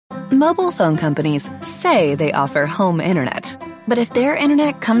Mobile phone companies say they offer home internet. But if their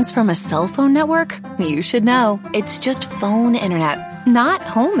internet comes from a cell phone network, you should know. It's just phone internet, not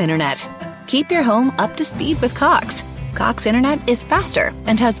home internet. Keep your home up to speed with Cox. Cox internet is faster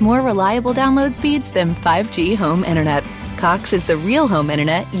and has more reliable download speeds than 5G home internet. Cox is the real home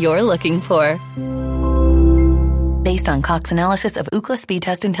internet you're looking for. Based on Cox analysis of Ookla speed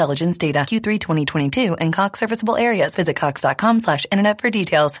test intelligence data Q3 2022 and Cox serviceable areas, visit cox.com/internet for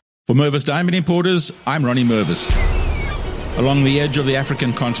details. For Mervis Diamond Importers, I'm Ronnie Mervis. Along the edge of the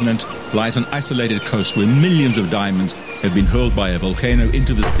African continent lies an isolated coast where millions of diamonds have been hurled by a volcano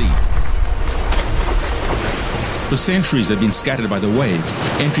into the sea. For centuries, they've been scattered by the waves.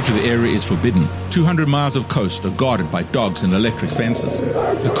 Entry to the area is forbidden. 200 miles of coast are guarded by dogs and electric fences.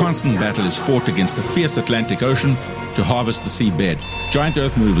 A constant battle is fought against the fierce Atlantic Ocean to harvest the seabed. Giant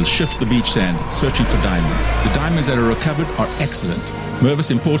earth movers shift the beach sand, searching for diamonds. The diamonds that are recovered are excellent.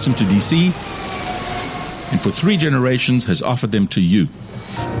 Mervis imports them to DC, and for 3 generations has offered them to you.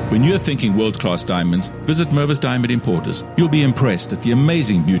 When you're thinking world-class diamonds, visit Mervis Diamond Importers. You'll be impressed at the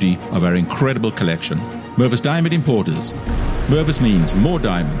amazing beauty of our incredible collection. Mervis Diamond Importers. Mervis means more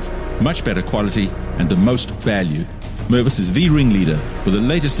diamonds, much better quality, and the most value. Mervis is the ringleader for the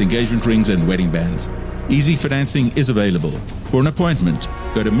latest engagement rings and wedding bands. Easy financing is available. For an appointment,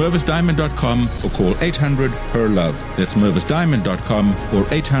 go to mervisdiamond.com or call 800-HER-LOVE. That's mervisdiamond.com or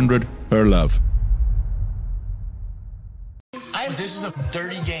 800-HER-LOVE. This is a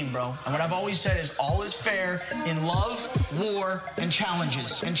dirty game, bro. And what I've always said is all is fair in love, war, and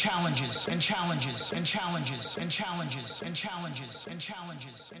challenges, and challenges, and challenges, and challenges, and challenges, and challenges, and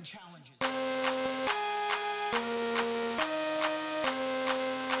challenges, and challenges.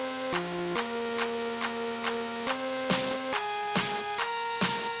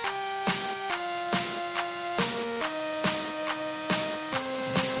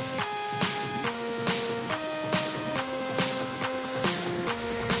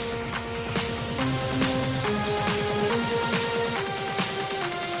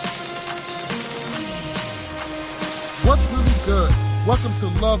 Welcome to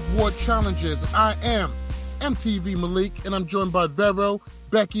Love War Challenges. I am MTV Malik, and I'm joined by Vero,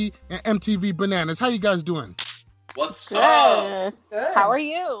 Becky, and MTV Bananas. How you guys doing? What's up? Good. How are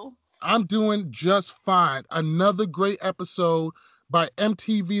you? I'm doing just fine. Another great episode by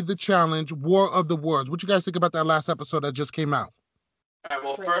MTV The Challenge, War of the Worlds. What you guys think about that last episode that just came out? All right,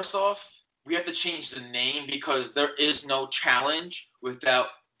 well, first off, we have to change the name because there is no challenge without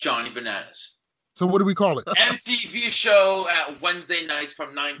Johnny Bananas. So what do we call it? MTV show at Wednesday nights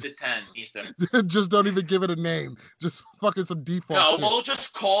from 9 to 10 Eastern. Just don't even give it a name. Just fucking some default No, shit. we'll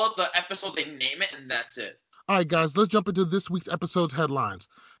just call it the episode, they name it, and that's it. All right, guys, let's jump into this week's episode's headlines.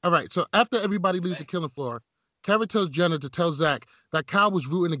 All right, so after everybody leaves the killing floor, Kara tells Jenna to tell Zach that Kyle was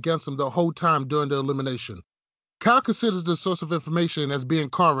rooting against him the whole time during the elimination. Kyle considers the source of information as being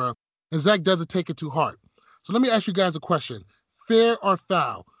Kara, and Zach doesn't take it to heart. So let me ask you guys a question. Fair or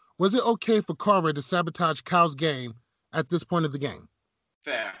foul? Was it okay for Kara to sabotage Kyle's game at this point of the game?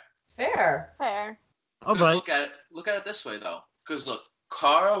 Fair. All right. Look at it this way, though. Because, look,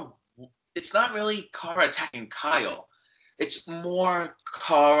 Kara, it's not really Kara attacking Kyle. It's more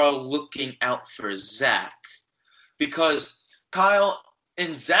Kara looking out for Zach. Because Kyle,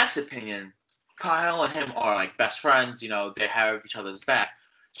 in Zach's opinion, Kyle and him are like best friends. You know, they have each other's back.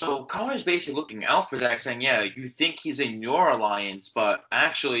 So Kara is basically looking out for Zach, saying, yeah, you think he's in your alliance, but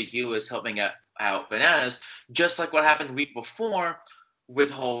actually he was helping out Bananas, just like what happened the week before with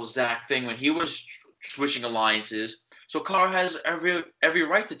the whole Zach thing when he was switching alliances. So Kara has every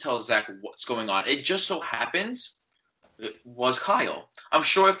right to tell Zach what's going on. It just so happens it was Kyle. I'm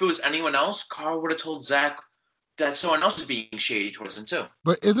sure if it was anyone else, Kara would have told Zach that someone else is being shady towards him too.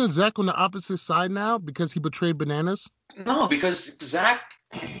 But isn't Zach on the opposite side now because he betrayed Bananas? No, because Zach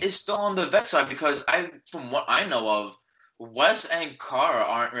is still on the vet side because from what I know of, Wes and Kara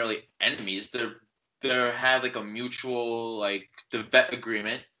aren't really enemies. They have like a mutual the vet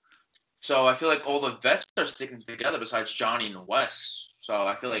agreement. So I feel like all the vets are sticking together besides Johnny and Wes. So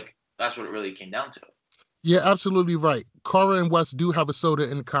I feel like that's what it really came down to. Yeah, absolutely right. Kara and Wes do have a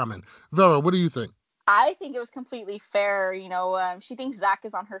soda in common. Vera, what do you think? I think it was completely fair. You know, she thinks Zach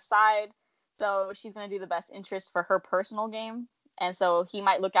is on her side, so she's going to do the best interest for her personal game. And so he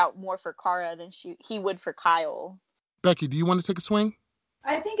might look out more for Kara than he would for Kyle. Becky, do you want to take a swing?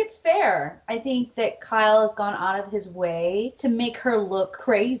 I think it's fair. I think that Kyle has gone out of his way to make her look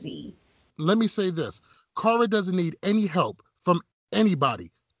crazy. Let me say this. Kara doesn't need any help from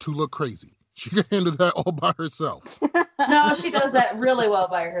anybody to look crazy. She can handle that all by herself. No, she does that really well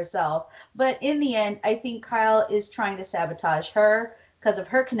by herself. But in the end, I think Kyle is trying to sabotage her because of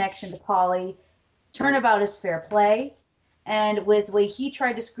her connection to Paulie. Turnabout is fair play. And with the way he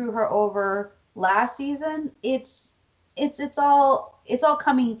tried to screw her over last season, it's all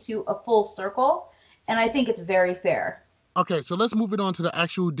coming to a full circle, and I think it's very fair. Okay, so let's move it on to the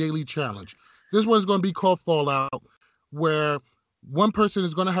actual daily challenge. This one's going to be called Fallout, where one person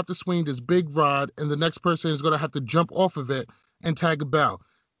is going to have to swing this big rod, and the next person is going to have to jump off of it and tag a bell.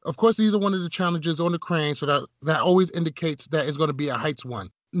 Of course, these are one of the challenges on the crane, so that always indicates that it's going to be a heights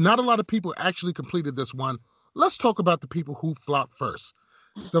one. Not a lot of people actually completed this one. Let's talk about the people who flopped first.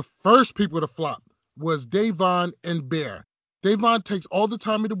 The first people to flop was Da'Vonne and Bear. Da'Vonne takes all the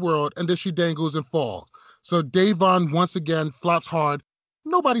time in the world, and then she dangles and falls. So Da'Vonne, once again, flops hard.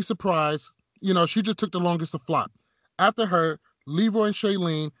 Nobody's surprised. She just took the longest to flop. After her, Leroy and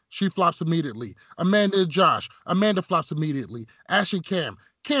Shailene, she flops immediately. Amanda and Josh, Amanda flops immediately. Ash and Cam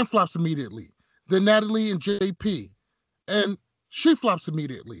flops immediately. Then Natalie and JP, and she flops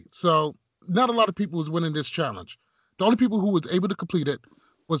immediately. So not a lot of people was winning this challenge. The only people who was able to complete it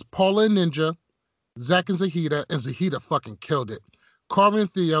was Paula and Ninja, Zach and Zahida fucking killed it. Carmen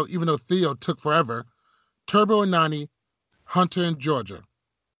and Theo, even though Theo took forever. Turbo and Nany, Hunter and Georgia.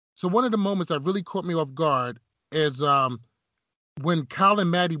 So one of the moments that really caught me off guard is when Kyle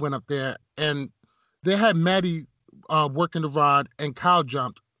and Maddie went up there, and they had Maddie working the rod, and Kyle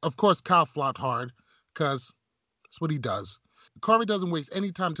jumped. Of course, Kyle flopped hard, because that's what he does. Corey doesn't waste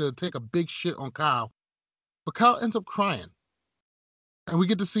any time to take a big shit on Kyle, but Kyle ends up crying. And we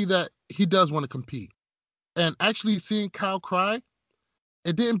get to see that he does want to compete. And actually seeing Kyle cry,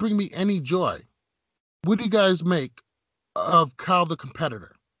 it didn't bring me any joy. What do you guys make of Kyle the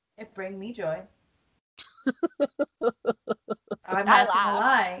competitor? It brings me joy. I'm not gonna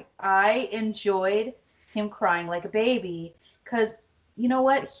lie. I enjoyed him crying like a baby, because you know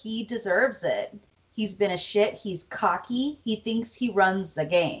what? He deserves it. He's been a shit. He's cocky. He thinks he runs the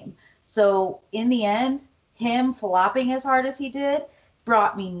game. So in the end, him flopping as hard as he did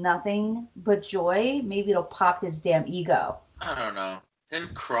brought me nothing but joy. Maybe it'll pop his damn ego. I don't know. Him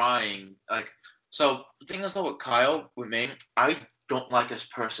crying, so the thing is though with Kyle, with me, I don't like his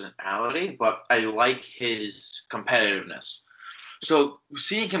personality, but I like his competitiveness. So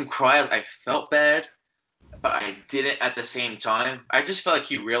seeing him cry, I felt bad, but I didn't at the same time. I just felt like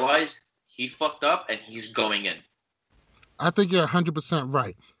he realized he fucked up and he's going in. I think you're 100%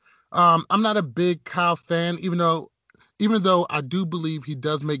 right. I'm not a big Kyle fan, even though I do believe he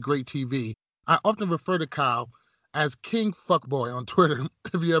does make great TV. I often refer to Kyle as King Fuckboy on Twitter.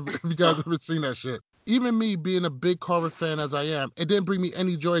 If you guys ever seen that shit. Even me being a big Carver fan as I am, it didn't bring me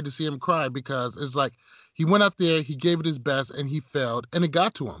any joy to see him cry, because it's like he went out there, he gave it his best, and he failed, and it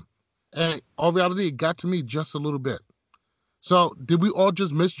got to him. And in all reality, it got to me just a little bit. So did we all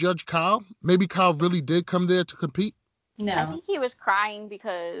just misjudge Kyle? Maybe Kyle really did come there to compete? No. I think he was crying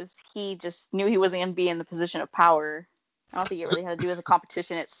because he just knew he wasn't going to be in the position of power. I don't think it really had to do with the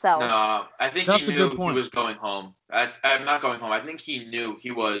competition itself. No, I think That's he a knew good point. he was going home. I'm not going home. I think he knew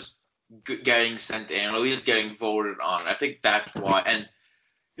he was getting sent in, or at least getting voted on. I think that's why. And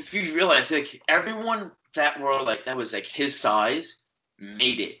if you realize, everyone that was his size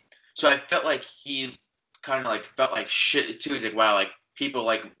made it. So I felt like he kind of felt like shit too. He's like, wow, people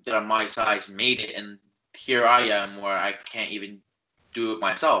that are my size made it, and here I am where I can't even do it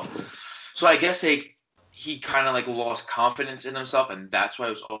myself. So I guess he kind of lost confidence in himself, and that's why I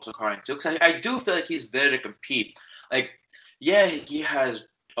was also crying too. Because I do feel like he's there to compete. Yeah, he has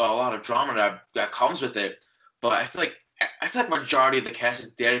a lot of drama that comes with it, but I feel like majority of the cast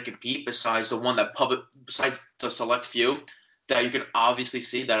is there to compete. Besides the select few that you can obviously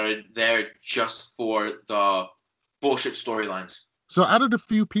see that are there just for the bullshit storylines. So out of the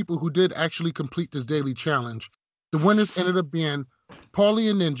few people who did actually complete this daily challenge, the winners ended up being Paulie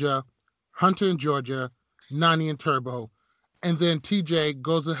and Ninja, Hunter and Georgia, Nany and Turbo, and then TJ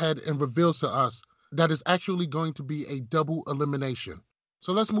goes ahead and reveals to us that it's actually going to be a double elimination.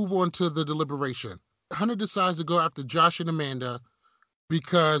 So let's move on to the deliberation. Hunter decides to go after Josh and Amanda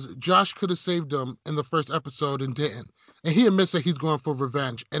because Josh could have saved them in the first episode and didn't. And he admits that he's going for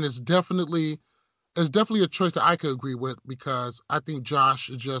revenge, and it's definitely a choice that I could agree with, because I think Josh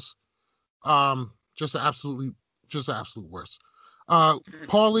is just an absolute worst.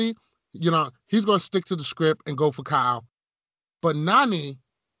 Paulie, he's going to stick to the script and go for Kyle. But Nany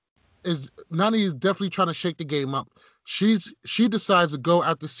is definitely trying to shake the game up. She decides to go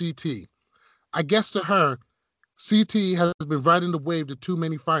after CT. I guess to her, CT has been riding the wave to too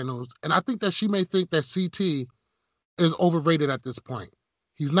many finals, and I think that she may think that CT is overrated at this point.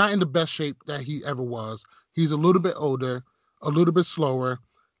 He's not in the best shape that he ever was. He's a little bit older, a little bit slower.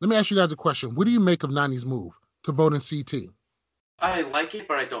 Let me ask you guys a question. What do you make of Nany's move to vote in CT? I like it,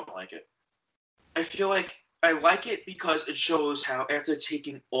 but I don't like it. I feel like I like it because it shows how after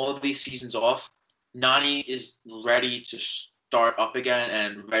taking all of these seasons off, Nani is ready to start up again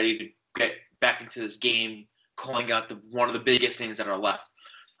and ready to get back into this game, calling out one of the biggest things that are left.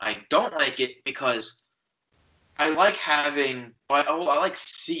 I don't like it because I like I like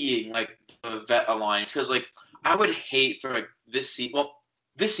seeing like the vet alliance because like I would hate for like this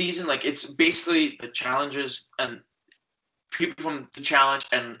season like it's basically the challengers and people from the challenge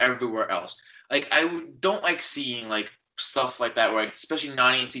and everywhere else. Like don't like seeing like stuff like that where like, especially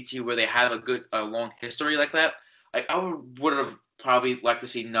Nani and CT where they have a long history like that. Like I would have probably liked to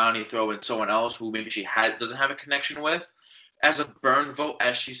see Nani throw in someone else who maybe she doesn't have a connection with as a burn vote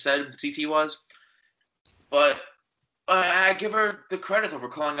as she said CT was. But I give her the credit for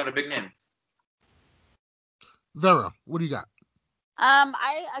calling out a big name. Vera, what do you got?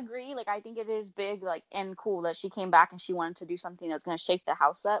 I agree. Like, I think it is big, like, and cool that she came back and she wanted to do something that's going to shake the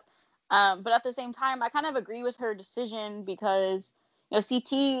house up. But at the same time, I kind of agree with her decision because, you know,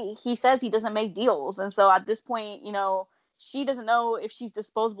 CT, he says he doesn't make deals. And so at this point, you know, she doesn't know if she's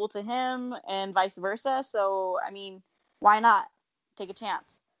disposable to him and vice versa. So, I mean, why not take a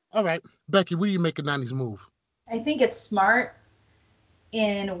chance? All right. Becky, what do you make of Nani's move? I think it's smart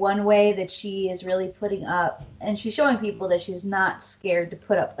in one way that she is really putting up, and she's showing people that she's not scared to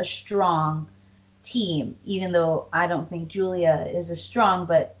put up a strong team, even though I don't think Julia is as strong,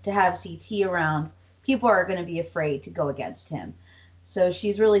 but to have CT around, people are going to be afraid to go against him. So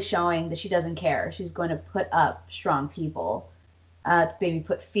she's really showing that she doesn't care. She's going to put up strong people, maybe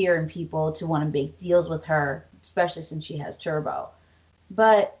put fear in people to want to make deals with her, especially since she has Turbo.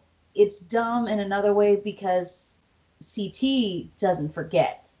 But it's dumb in another way because CT doesn't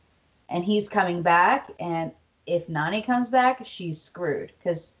forget, and he's coming back, and if Nani comes back, she's screwed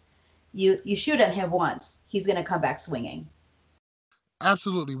because you shoot at him once, he's going to come back swinging.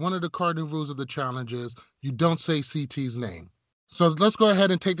 Absolutely. One of the cardinal rules of the challenge is you don't say CT's name. So let's go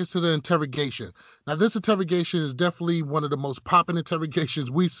ahead and take this to the interrogation. Now, this interrogation is definitely one of the most popping interrogations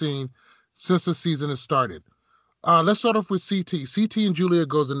we've seen since the season has started. Let's start off with CT. CT and Julia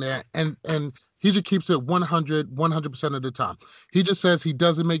goes in there, and he just keeps it 100% of the time. He just says he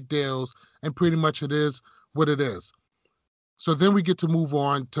doesn't make deals, and pretty much it is what it is. So then we get to move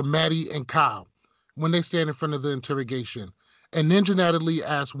on to Maddie and Kyle when they stand in front of the interrogation. And Ninja Natalie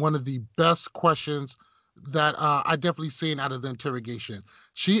asks one of the best questions that I definitely seen out of the interrogation.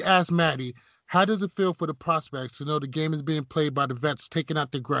 She asked Maddie, how does it feel for the prospects to know the game is being played by the vets taking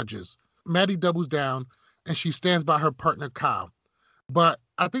out their grudges? Maddie doubles down, and she stands by her partner, Kyle. But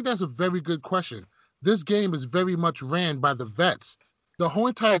I think that's a very good question. This game is very much ran by the vets. The whole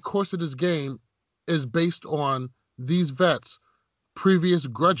entire course of this game is based on these vets' previous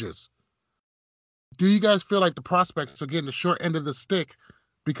grudges. Do you guys feel like the prospects are getting the short end of the stick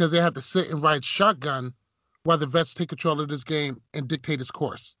because they have to sit and ride shotgun while the vets take control of this game and dictate its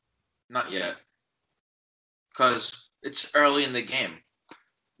course? Not yet. Because it's early in the game.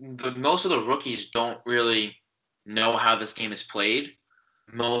 Most of the rookies don't really know how this game is played.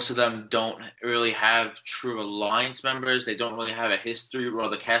 Most of them don't really have true alliance members. They don't really have a history or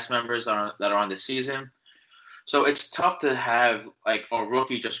the cast members that are on the season. So it's tough to have like a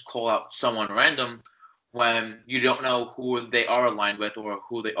rookie just call out someone random when you don't know who they are aligned with or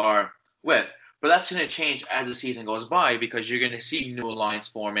who they are with. But that's going to change as the season goes by because you're going to see new alliance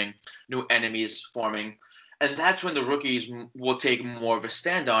forming, new enemies forming. And that's when the rookies will take more of a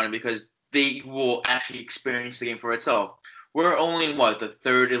stand on it because they will actually experience the game for itself. We're only in, the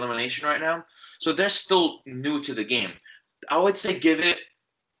third elimination right now? So they're still new to the game. I would say give it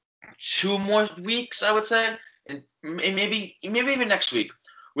 2 more weeks, I would say. And maybe even next week,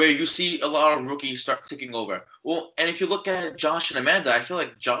 where you see a lot of rookies start taking over. Well, and if you look at Josh and Amanda, I feel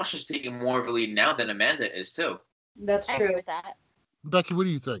like Josh is taking more of a lead now than Amanda is, too. That's true. I agree with that. Becky, what do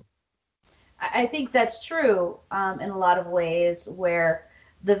you think? I think that's true in a lot of ways where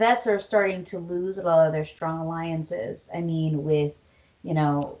the vets are starting to lose a lot of their strong alliances. I mean, with,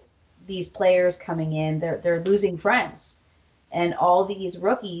 these players coming in, they're losing friends. And all these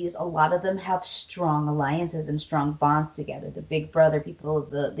rookies, a lot of them have strong alliances and strong bonds together. The Big Brother people,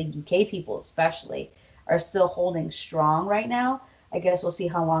 the UK people especially, are still holding strong right now. I guess we'll see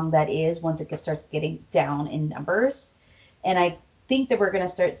how long that is once it starts getting down in numbers. And I think that we're going to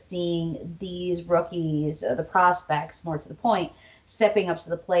start seeing these rookies, the prospects, more to the point, stepping up to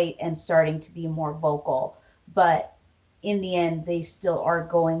the plate and starting to be more vocal. But in the end, they still are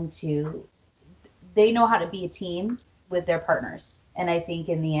they know how to be a team with their partners. And I think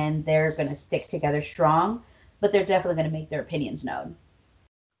in the end, they're going to stick together strong, but they're definitely going to make their opinions known.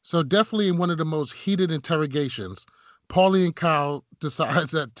 So definitely in one of the most heated interrogations, Paulie and Kyle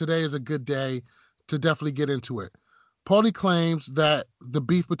decides that today is a good day to definitely get into it. Paulie claims that the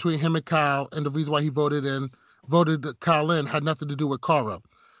beef between him and Kyle and the reason why he voted Kyle in had nothing to do with Cara.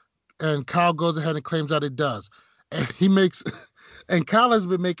 And Kyle goes ahead and claims that it does. And and Kyle has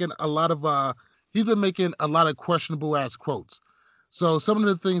been making a lot of questionable ass quotes. So some of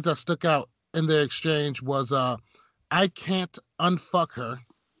the things that stuck out in their exchange was I can't unfuck her,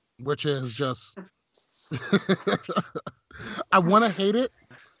 which is just I want to hate it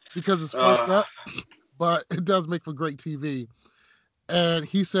because it's fucked up, but it does make for great TV. And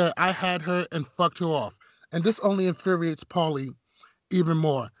he said, I had her and fucked her off. And this only infuriates Paulie even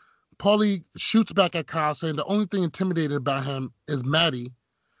more. Paulie shoots back at Kyle, saying the only thing intimidating about him is Maddie.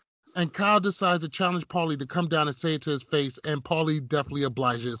 And Kyle decides to challenge Paulie to come down and say it to his face, and Paulie definitely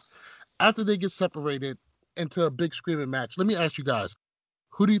obliges. After they get separated into a big screaming match, let me ask you guys,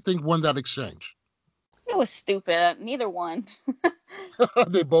 who do you think won that exchange? It was stupid. Neither one.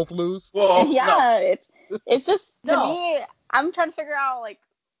 They both lose? Well, yeah, no. It's just, to me, I'm trying to figure out, like,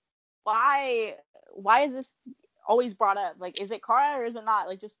 why is this always brought up? Like, is it Cara or is it not?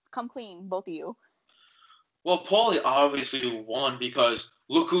 Like, just come clean, both of you. Well, Paulie obviously won because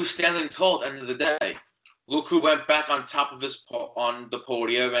look who's standing tall at the end of the day. Look who went back on top of on the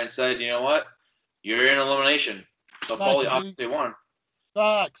podium and said, you know what? You're in elimination. So Paulie obviously won.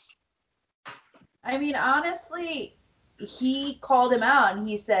 Facts. I mean, honestly, he called him out and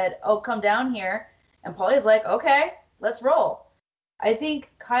he said, oh, come down here. And Paulie's like, okay, let's roll. I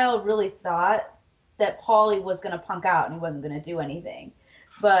think Kyle really thought that Paulie was going to punk out and he wasn't going to do anything.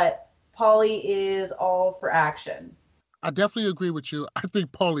 But Paulie is all for action. I definitely agree with you. I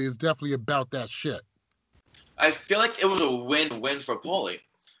think Paulie is definitely about that shit. I feel like it was a win-win for Paulie.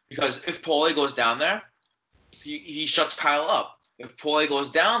 Because if Paulie goes down there, he shuts Kyle up. If Paulie goes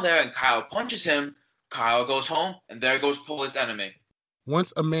down there and Kyle punches him, Kyle goes home, and there goes Paulie's enemy.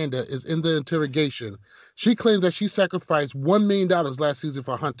 Once Amanda is in the interrogation, she claims that she sacrificed $1 million last season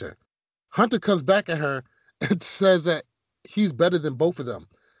for Hunter. Hunter comes back at her and says that he's better than both of them.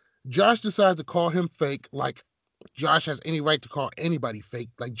 Josh decides to call him fake, like Josh has any right to call anybody fake.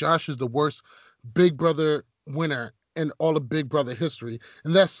 Like Josh is the worst Big Brother winner in all of Big Brother history,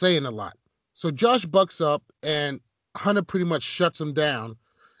 and that's saying a lot. So Josh bucks up, and Hunter pretty much shuts him down.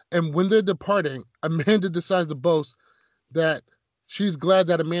 And when they're departing, Amanda decides to boast that she's glad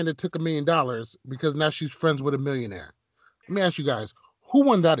that Amanda took $1 million because now she's friends with a millionaire. Let me ask you guys, who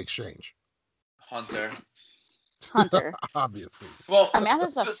won that exchange? Hunter. Obviously. Well,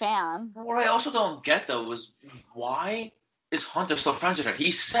 Amanda's a fan. What I also don't get, though, was why is Hunter still friends with her?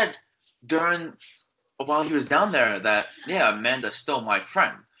 He said while he was down there that, yeah, Amanda's still my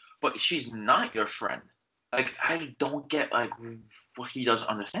friend, but she's not your friend. Like, I don't get, like, what he doesn't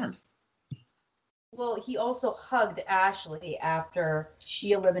understand. Well, he also hugged Ashley after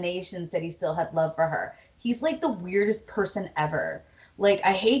the elimination, said he still had love for her. He's like the weirdest person ever. Like,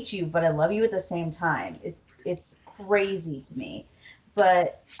 I hate you, but I love you at the same time. It's crazy to me.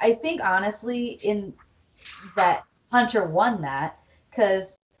 But I think, honestly, in that Hunter won that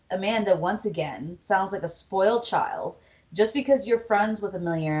because Amanda, once again, sounds like a spoiled child. Just because you're friends with a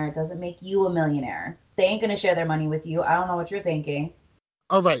millionaire doesn't make you a millionaire. They ain't going to share their money with you. I don't know what you're thinking.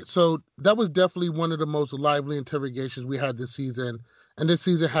 All right, so that was definitely one of the most lively interrogations we had this season, and this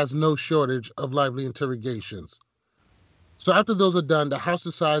season has no shortage of lively interrogations. So after those are done, the house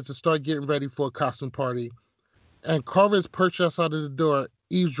decides to start getting ready for a costume party, and Carver is perched outside of the door,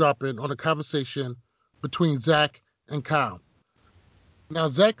 eavesdropping on a conversation between Zach and Kyle. Now,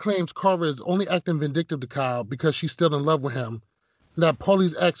 Zach claims Carver is only acting vindictive to Kyle because she's still in love with him, and that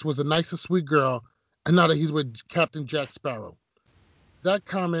Paulie's ex was a nice and sweet girl, and now that he's with Captain Jack Sparrow. That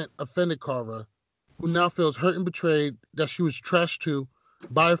comment offended Carver, who now feels hurt and betrayed that she was trashed to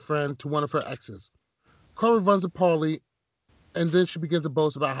by a friend to one of her exes. Carver runs to Paulie, and then she begins to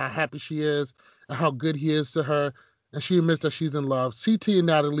boast about how happy she is and how good he is to her, and she admits that she's in love. CT and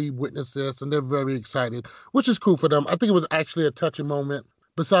Natalie witness this, and they're very excited, which is cool for them. I think it was actually a touching moment,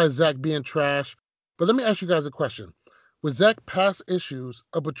 besides Zach being trash. But let me ask you guys a question. With Zach past issues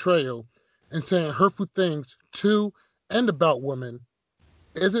of betrayal and saying hurtful things to and about women,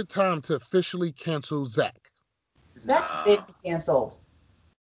 is it time to officially cancel Zach? Zach's been canceled.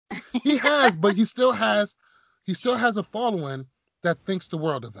 He has, but he still has a following that thinks the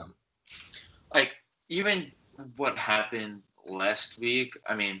world of him. Like, even what happened last week,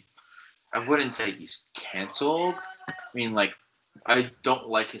 I mean, I wouldn't say he's canceled. I mean, like, I don't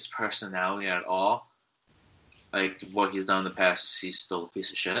like his personality at all. Like, what he's done in the past, he's still a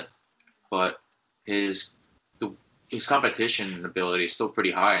piece of shit. But his competition ability is still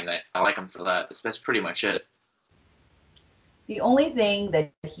pretty high, and I like him for that. That's pretty much it. The only thing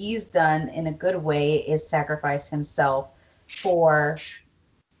that he's done in a good way is sacrifice himself for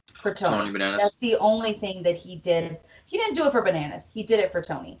Tony. Bananas. That's the only thing that he did. He didn't do it for Bananas. He did it for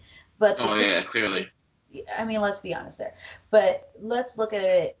Tony. But clearly. I mean, let's be honest there. But let's look at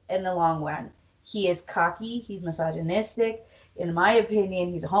it in the long run. He is cocky. He's misogynistic. In my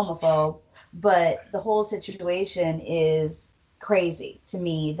opinion, he's a homophobe. But the whole situation is crazy to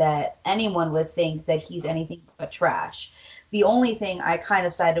me that anyone would think that he's anything but trash. The only thing I kind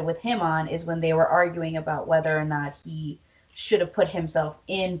of sided with him on is when they were arguing about whether or not he should have put himself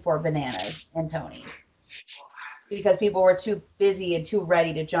in for Bananas and Tony. Because people were too busy and too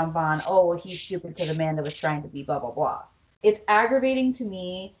ready to jump on, oh, he's stupid because Amanda was trying to be blah, blah, blah. It's aggravating to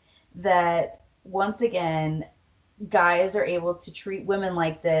me that, once again, guys are able to treat women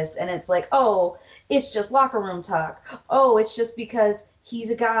like this, and it's like, oh, it's just locker room talk. Oh, it's just because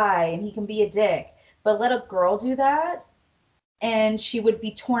he's a guy and he can be a dick. But let a girl do that, and she would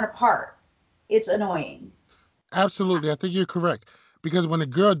be torn apart. It's annoying. Absolutely. I think you're correct. Because when a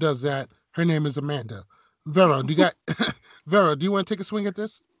girl does that, her name is Amanda. Vera, do you want to take a swing at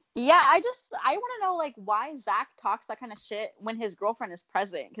this? Yeah, I want to know, like, why Zach talks that kind of shit when his girlfriend is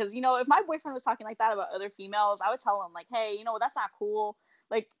present. Because, you know, if my boyfriend was talking like that about other females, I would tell him, like, hey, you know, that's not cool.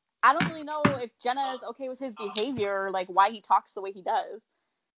 Like, I don't really know if Jenna is okay with his behavior, like, why he talks the way he does.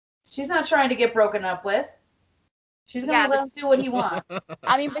 She's not trying to get broken up with. She's going to let him do what he wants.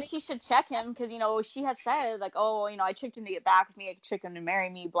 I mean, but she should check him because, you know, she has said, like, oh, you know, I tricked him to get back with me. I tricked him to marry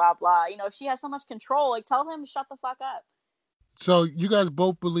me, blah, blah. You know, if she has so much control, like, tell him to shut the fuck up. So you guys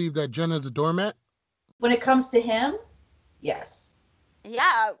both believe that Jenna is a doormat? When it comes to him, yes.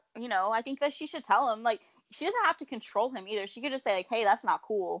 Yeah, you know, I think that she should tell him. Like, she doesn't have to control him either. She could just say, like, hey, that's not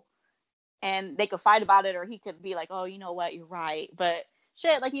cool. And they could fight about it, or he could be like, oh, you know what, you're right. But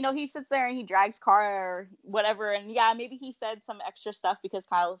shit, like, you know, he sits there and he drags Cara or whatever. And yeah, maybe he said some extra stuff because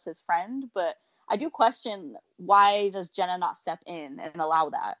Kyle is his friend. But I do question, why does Jenna not step in and allow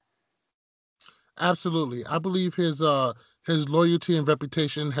that? Absolutely. I believe his loyalty and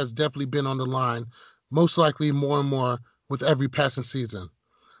reputation has definitely been on the line, most likely more and more with every passing season.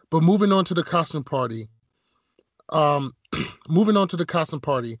 But moving on to the costume party,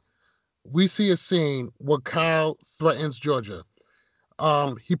 we see a scene where Kyle threatens Georgia.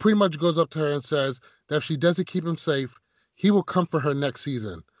 He pretty much goes up to her and says that if she doesn't keep him safe, he will come for her next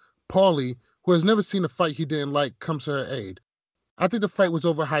season. Paulie, who has never seen a fight he didn't like, comes to her aid. I think the fight was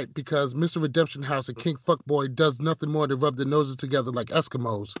overhyped because Mr. Redemption House and King Fuckboy does nothing more than rub their noses together like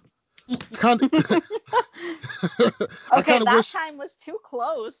Eskimos. Okay, that time was too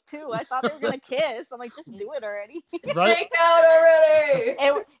close, too. I thought they were going to kiss. I'm like, just do it already. Right? Make out already!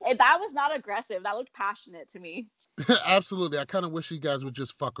 That was not aggressive. That looked passionate to me. Absolutely. I kind of wish you guys would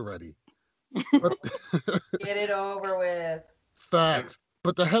just fuck already. Get it over with. Facts.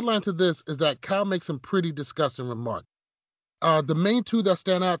 But the headline to this is that Kyle makes some pretty disgusting remarks. The main two that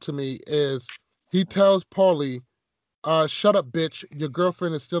stand out to me is he tells Paulie, shut up, bitch. Your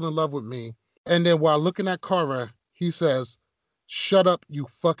girlfriend is still in love with me. And then while looking at Cara, he says, shut up, you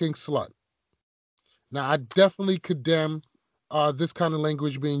fucking slut. Now, I definitely condemn this kind of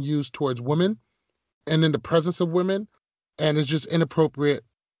language being used towards women and in the presence of women. And it's just inappropriate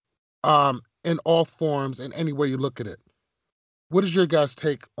in all forms and any way you look at it. What is your guys'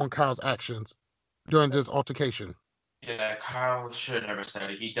 take on Kyle's actions during this altercation? Yeah, Kyle should have never said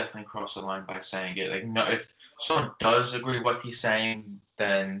it. He definitely crossed the line by saying it. Like, no, if someone does agree with what he's saying,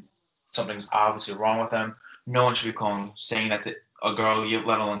 then something's obviously wrong with them. No one should be saying that to a girl,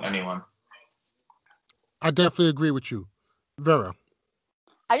 let alone anyone. I definitely agree with you. Vera.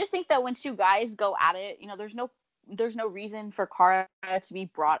 I just think that when two guys go at it, you know, there's no reason for Cara to be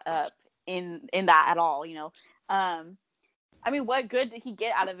brought up in that at all, you know. I mean, what good did he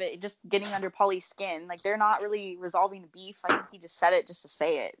get out of it? Just getting under Paulie's skin. Like, they're not really resolving the beef. I think he just said it just to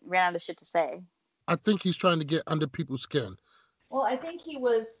say it. Ran out of shit to say. I think he's trying to get under people's skin. Well, I think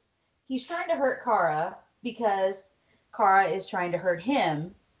he's trying to hurt Cara because Cara is trying to hurt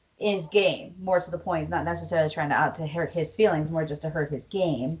him in his game. More to the point, he's not necessarily trying to hurt his feelings, more just to hurt his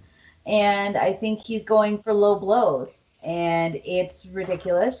game. And I think he's going for low blows. And it's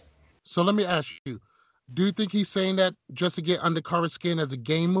ridiculous. So let me ask you. Do you think he's saying that just to get under Cara's skin as a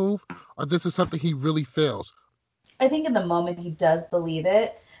game move, or this is something he really feels? I think in the moment he does believe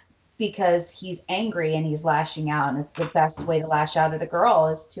it because he's angry and he's lashing out, and it's the best way to lash out at a girl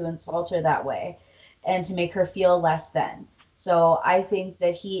is to insult her that way and to make her feel less than. So I think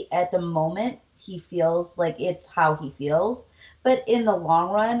that at the moment, he feels like it's how he feels. But in the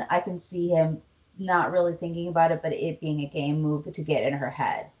long run, I can see him not really thinking about it, but it being a game move to get in her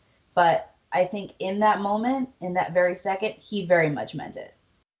head. But I think in that moment, in that very second, he very much meant it.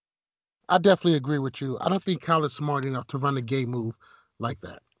 I definitely agree with you. I don't think Kyle is smart enough to run a game move like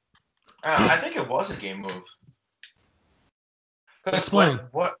that. I think it was a game move. Because Explain.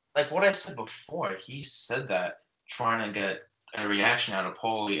 what I said before, he said that trying to get a reaction out of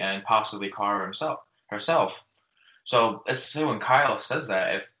Paulie and possibly Cara herself. So let's say when Kyle says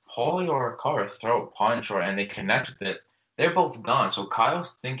that, if Paulie or Cara throw a punch and they connect with it, they're both gone. So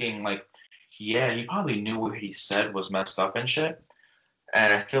Kyle's thinking like, yeah, he probably knew what he said was messed up and shit.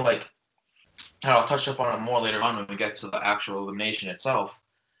 And I feel like, and I'll touch up on it more later on when we get to the actual elimination itself.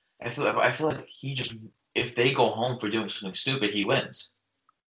 I feel like he just, if they go home for doing something stupid, he wins.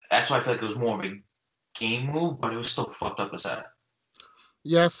 That's why I feel like it was more of a game move, but it was still fucked up as that.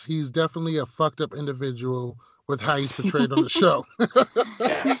 Yes, he's definitely a fucked up individual with how he's portrayed on the show.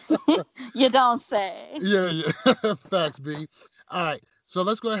 Yeah. You don't say. Yeah. Facts, B. All right, so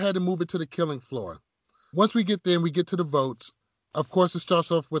let's go ahead and move it to the killing floor. Once we get there and we get to the votes, of course, it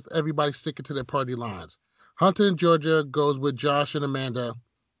starts off with everybody sticking to their party lines. Hunter and Georgia goes with Josh and Amanda,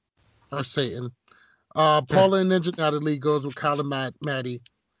 or Satan. Paula and Ninja Natalie goes with Kyle and Maddie.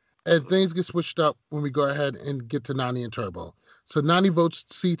 And things get switched up when we go ahead and get to Nany and Turbo. So Nany votes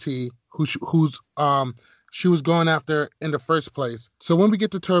CT, who's she was going after in the first place. So when we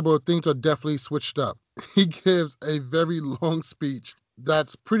get to Turbo, things are definitely switched up. He gives a very long speech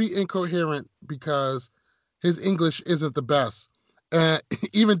that's pretty incoherent because his English isn't the best. And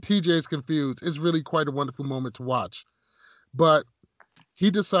even TJ is confused. It's really quite a wonderful moment to watch. But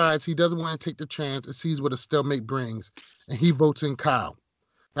he decides he doesn't want to take the chance and sees what a stalemate brings. And he votes in Kyle.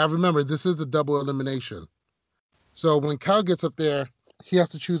 Now remember, this is a double elimination. So when Kyle gets up there, he has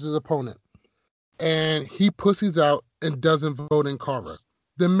to choose his opponent. And he pussies out and doesn't vote in Cara,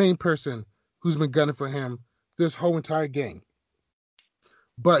 the main person who's been gunning for him this whole entire game.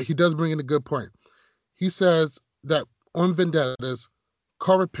 But he does bring in a good point. He says that on Vendettas,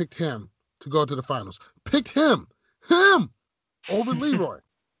 Cara picked him to go to the finals. Picked him over Leroy.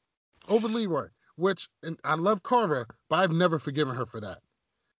 Over Leroy, which, and I love Cara, but I've never forgiven her for that.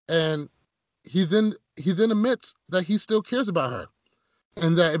 And he then admits that he still cares about her.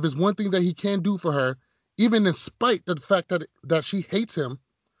 And that if there's one thing that he can do for her, even in spite of the fact that she hates him,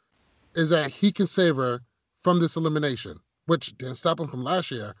 is that he can save her from this elimination, which didn't stop him from last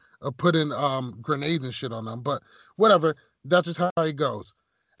year of putting grenades and shit on them. But whatever, that's just how it goes.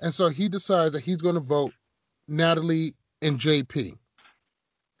 And so he decides that he's going to vote Natalie and JP.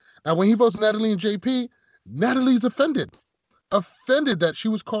 Now, when he votes Natalie and JP, Natalie's offended that she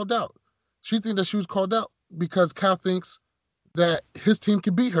was called out. She thinks that she was called out because Kyle thinks that his team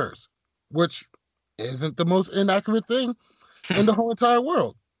can beat hers, which isn't the most inaccurate thing in the whole entire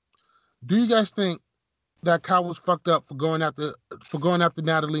world. Do you guys think that Kyle was fucked up for going after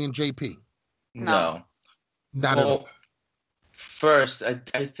Natalie and JP? No. Not at all. First,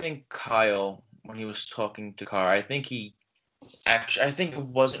 I think Kyle, when he was talking to Cara, I think it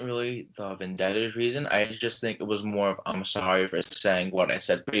wasn't really the vendettas reason. I just think it was more of, I'm sorry for saying what I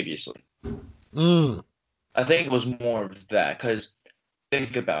said previously. I think it was more of that, because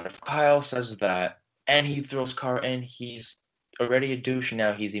think about it. If Kyle says that, and he throws Cara in, he's already a douche, and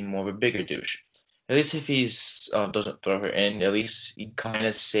now he's even more of a bigger douche. At least if he doesn't throw her in, at least he kind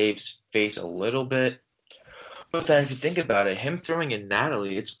of saves face a little bit. But then if you think about it, him throwing in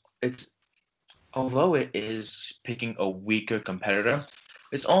Natalie, it's although it is picking a weaker competitor,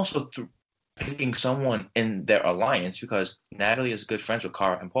 it's also picking someone in their alliance, because Natalie is good friends with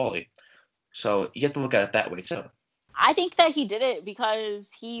Cara and Paulie. So you have to look at it that way too. I think that he did it because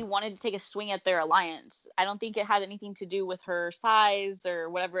he wanted to take a swing at their alliance. I don't think it had anything to do with her size or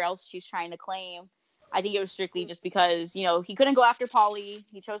whatever else she's trying to claim. I think it was strictly just because, he couldn't go after Paulie.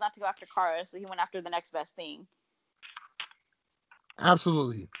 He chose not to go after Cara, so he went after the next best thing.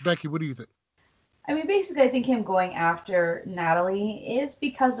 Absolutely. Becky, what do you think? I mean, basically, I think him going after Natalie is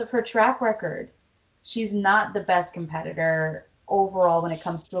because of her track record. She's not the best competitor overall when it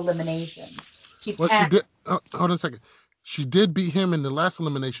comes to elimination. She did. Hold on a second. She did beat him in the last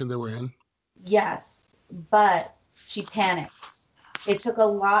elimination they were in. Yes, but she panics. It took a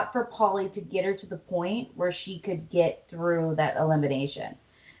lot for Paulie to get her to the point where she could get through that elimination.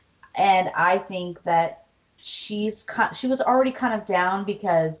 And I think that she was already kind of down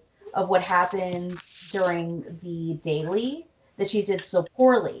because of what happened during the daily, that she did so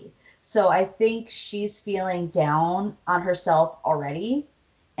poorly. So I think she's feeling down on herself already.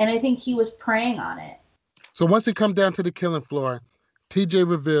 And I think he was preying on it. So once it comes down to the killing floor, TJ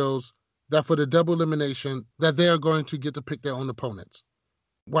reveals that for the double elimination, that they are going to get to pick their own opponents.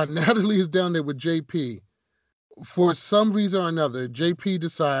 While Natalie is down there with JP, for some reason or another, JP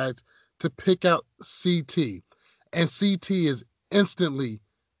decides to pick out CT. And CT is instantly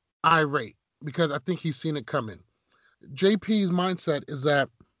irate because I think he's seen it coming. JP's mindset is that,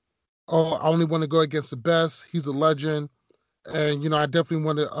 I only want to go against the best. He's a legend. And, I definitely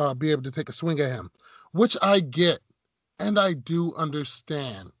want to be able to take a swing at him, which I get and I do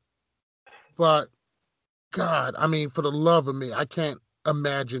understand. But, God, I mean, for the love of me, I can't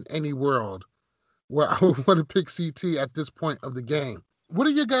imagine any world where I would want to pick CT at this point of the game. What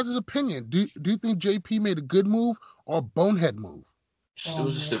are your guys' opinion? Do you think JP made a good move or a bonehead move? It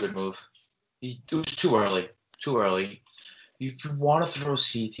was a stupid move. It was too early. Too early. If you want to throw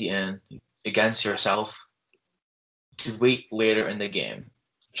CT in against yourself, to wait later in the game,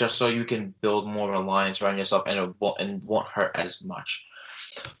 just so you can build more reliance around yourself and it won't hurt as much.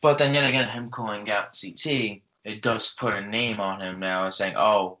 But then yet again, him calling out CT, it does put a name on him now, saying,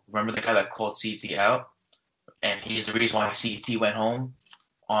 "Oh, remember the guy that called CT out, and he's the reason why CT went home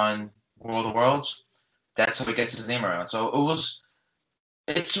on World of Worlds." That's how he gets his name around. So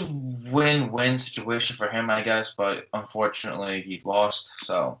it's a win-win situation for him, I guess. But unfortunately, he lost.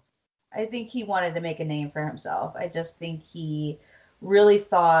 So I think he wanted to make a name for himself. I just think he really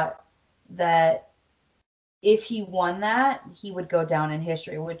thought that if he won that, he would go down in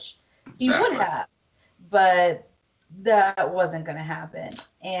history, which he would have. But that wasn't going to happen.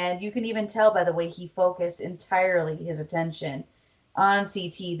 And you can even tell by the way he focused entirely his attention on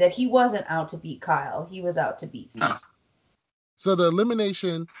CT that he wasn't out to beat Kyle. He was out to beat CT. No. So the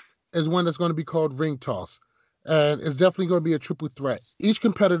elimination is one that's going to be called ring toss. And it's definitely going to be a triple threat. Each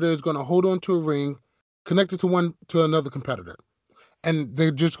competitor is going to hold on to a ring connected to another competitor. And they're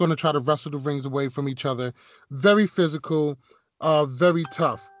just going to try to wrestle the rings away from each other. Very physical, very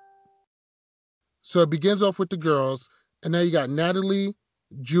tough. So it begins off with the girls. And now you got Natalie,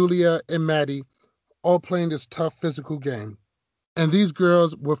 Julia, and Maddie all playing this tough physical game. And these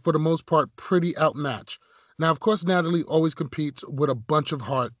girls were, for the most part, pretty outmatched. Now, of course, Natalie always competes with a bunch of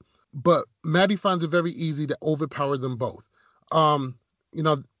heart. But Maddie finds it very easy to overpower them both. All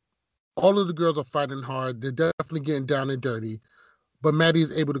of the girls are fighting hard. They're definitely getting down and dirty. But Maddie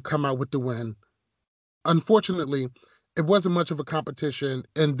is able to come out with the win. Unfortunately, it wasn't much of a competition,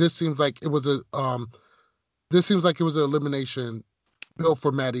 and this seems like it was an elimination built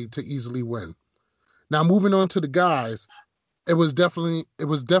for Maddie to easily win. Now, moving on to the guys, it was definitely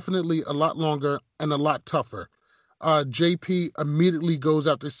a lot longer and a lot tougher. JP immediately goes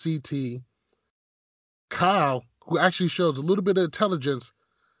after CT. Kyle, who actually shows a little bit of intelligence,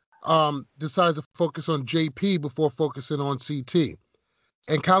 decides to focus on JP before focusing on CT.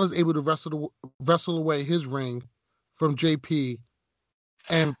 And Kyle is able to wrestle away his ring from JP.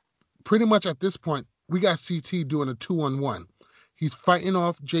 And pretty much at this point, we got CT doing a 2-on-1. He's fighting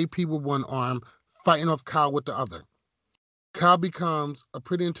off JP with one arm, fighting off Kyle with the other. Kyle becomes a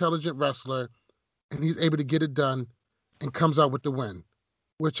pretty intelligent wrestler, and he's able to get it done and comes out with the win,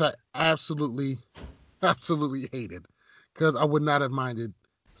 which I absolutely hated because I would not have minded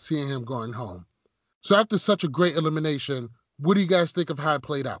seeing him going home. So after such a great elimination, what do you guys think of how it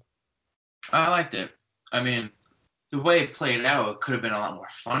played out? I liked it. I mean, the way it played out, it could have been a lot more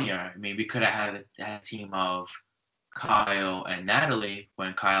funnier. I mean, we could have had a team of Kyle and Natalie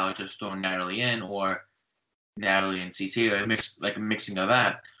when Kyle just threw Natalie in, or Natalie and CT, or a mixing of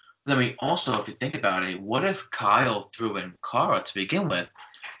that. Then we also, if you think about it, what if Kyle threw in Cara to begin with,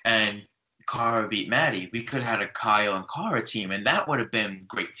 and Cara beat Maddie? We could have had a Kyle and Cara team, and that would have been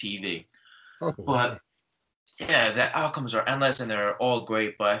great TV. Oh, but yeah, the outcomes are endless, and they're all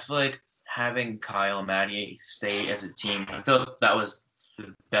great. But I feel like having Kyle and Maddie stay as a team, I feel like that was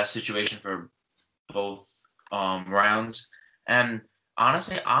the best situation for both rounds. And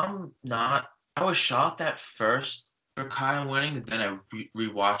honestly, I was shocked at first for Kyle winning. Then I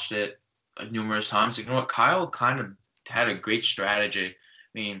rewatched it numerous times. You know what? Kyle kind of had a great strategy. I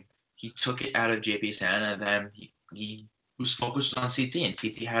mean, he took it out of JP Santa, and then he was focused on CT, and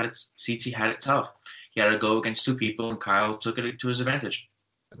CT had it tough. He had to go against two people, and Kyle took it to his advantage.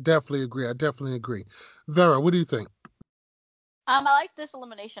 I definitely agree. Vera, what do you think? I like this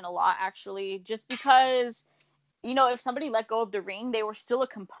elimination a lot, actually, just because, if somebody let go of the ring, they were still a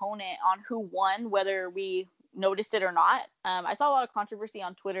component on who won, whether we noticed it or not. I saw a lot of controversy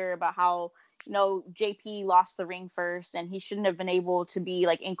on Twitter about how, JP lost the ring first, and he shouldn't have been able to be,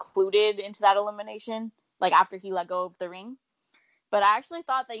 included into that elimination, after he let go of the ring. But I actually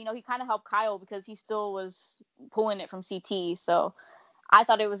thought that, he kind of helped Kyle because he still was pulling it from CT. So I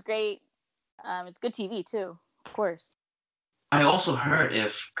thought it was great. It's good TV, too, of course. I also heard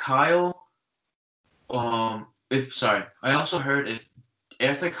if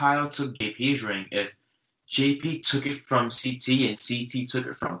after Kyle took JP's ring, if JP took it from CT and CT took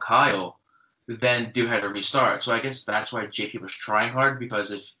it from Kyle, then they had to restart. So I guess that's why JP was trying hard,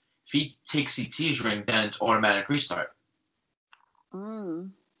 because if he takes CT's ring, then it's automatic restart.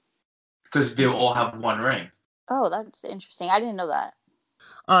 Because they'll all have one ring. Oh, that's interesting. I didn't know that.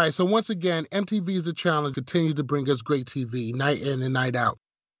 All right, so once again, MTV's The Challenge continues to bring us great TV, night in and night out.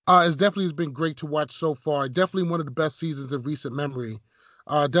 It's definitely been great to watch so far. Definitely one of the best seasons of recent memory.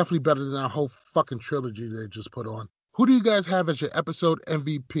 Definitely better than our whole fucking trilogy they just put on. Who do you guys have as your episode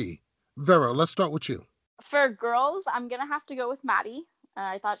MVP? Vera, let's start with you. For girls, I'm going to have to go with Maddie.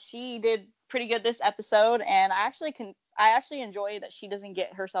 I thought she did pretty good this episode, and I actually enjoy that she doesn't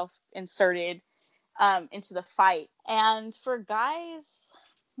get herself inserted into the fight. And for guys,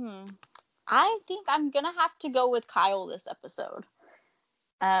 I think I'm going to have to go with Kyle this episode.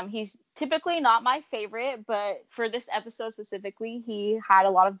 He's typically not my favorite, but for this episode specifically, he had a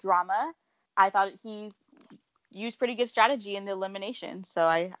lot of drama. I thought he used pretty good strategy in the elimination, so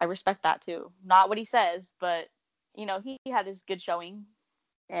I respect that too. Not what he says, but, you know, he had his good showing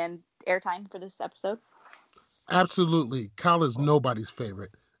and airtime for this episode. Absolutely. Kyle is nobody's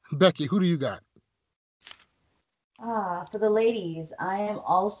favorite. Becky, who do you got? For the ladies, I am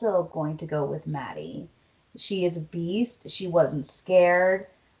also going to go with Maddie. She is a beast. She wasn't scared.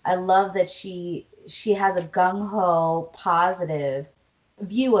 I love that she has a gung-ho, positive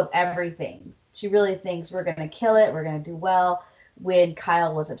view of everything. She really thinks we're going to kill it. We're going to do well. When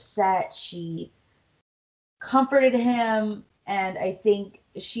Kyle was upset, she comforted him. And I think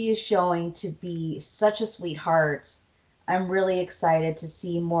she is showing to be such a sweetheart. I'm really excited to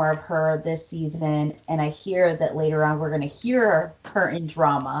see more of her this season. And I hear that later on we're going to hear her in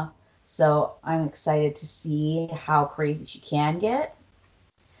drama. So I'm excited to see how crazy she can get.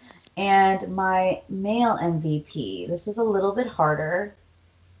 And my male MVP, this is a little bit harder.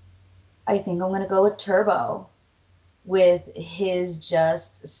 I think I'm going to go with Turbo, with his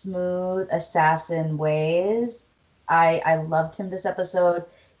just smooth assassin ways. I loved him this episode.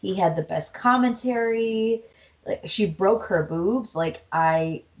 He had the best commentary. Like, she broke her boobs. Like,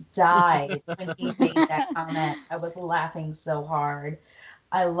 I died when he made that comment. I was laughing so hard.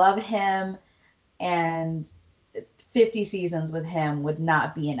 I love him, and 50 seasons with him would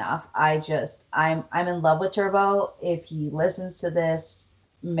not be enough. I'm in love with Turbo. If he listens to this,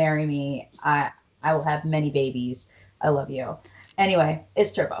 marry me. I will have many babies. I love you. Anyway,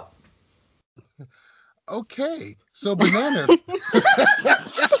 it's Turbo. Okay, so Bananas.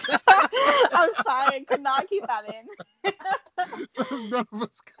 I'm sorry, I could not keep that in. None of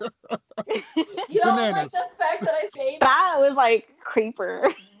us could. You don't like the fact that I say that was like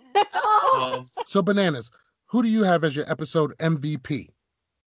creeper. So Bananas, who do you have as your episode MVP?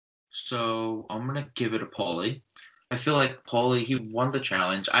 So I'm gonna give it to Paulie. I feel like Paulie, he won the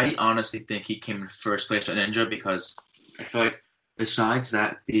challenge. I honestly think he came in first place for Ninja, because I feel like besides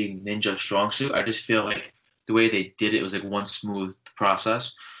that being Ninja's strong suit, I just feel like the way they did it was like one smooth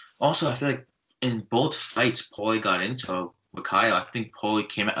process. Also, I feel like in both fights Paulie got into with Kyle, I think Paulie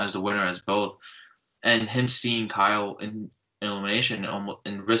came out as the winner as both. And him seeing Kyle in elimination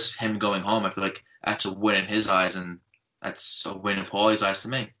and risk him going home, I feel like that's a win in his eyes, and that's a win in Paulie's eyes to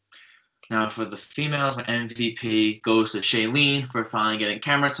me. Now, for the females, my MVP goes to Shailene for finally getting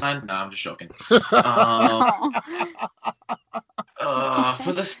camera time. No, I'm just joking. For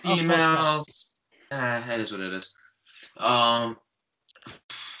the females, that is what it is. I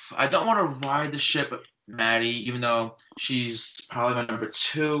don't want to ride the ship with Maddie, even though she's probably my number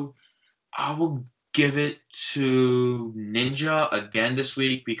 2. I will give it to Ninja again this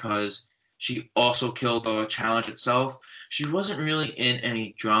week, because she also killed the challenge itself. She wasn't really in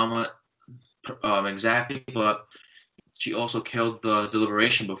any drama exactly, but she also killed the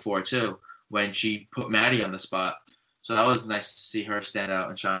deliberation before too, when she put Maddie on the spot. So that was nice to see her stand out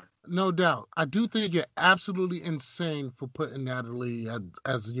and shine. No doubt. I do think you're absolutely insane for putting Natalie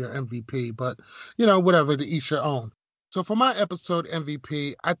as your MVP, but you know, whatever, to each your own. So for my episode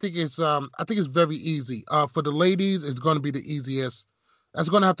MVP, I think it's very easy. For the ladies, it's going to be the easiest. That's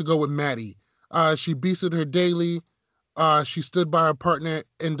going to have to go with Maddie. She beasted her daily. She stood by her partner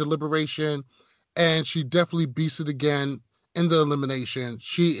in deliberation, and she definitely beasted again in the elimination.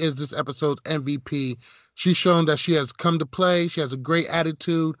 She is this episode's MVP. She's shown that she has come to play. She has a great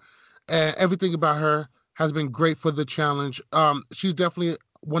attitude, and everything about her has been great for the challenge. She's definitely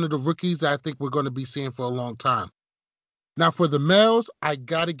one of the rookies that I think we're going to be seeing for a long time. Now, for the males, I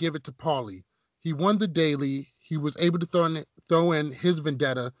got to give it to Paulie. He won the daily. He was able to throw in his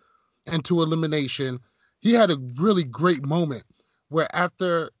vendetta into elimination. He had a really great moment where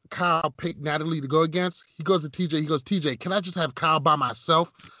after Kyle picked Natalie to go against, he goes to TJ. He goes, TJ, can I just have Kyle by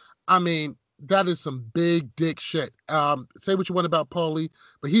myself? I mean, that is some big dick shit. Say what you want about Paulie,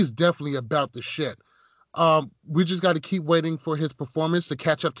 but he's definitely about the shit. We just got to keep waiting for his performance to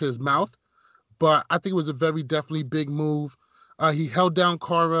catch up to his mouth. But I think it was a very definitely big move. He held down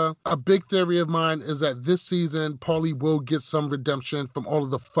Cara. A big theory of mine is that this season, Paulie will get some redemption from all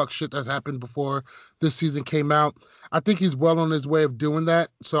of the fuck shit that's happened before this season came out. I think he's well on his way of doing that.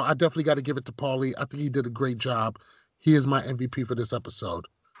 So I definitely got to give it to Paulie. I think he did a great job. He is my MVP for this episode.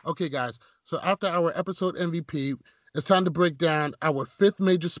 Okay, guys. So after our episode MVP, it's time to break down our 5th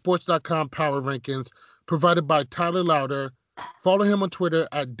Majorsports.com power rankings provided by Tyler Louder. Follow him on Twitter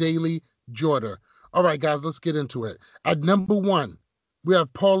at Daily Jordan. All right, guys, let's get into it. At number 1, we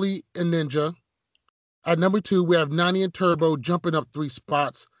have Paulie and Ninja. At number 2, we have Nany and Turbo jumping up 3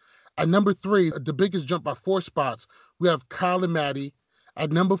 spots. At number 3, the biggest jump by 4 spots, we have Kyle and Maddie.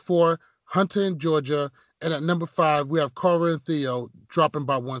 At number 4, Hunter and Georgia. And at number 5, we have Cara and Theo dropping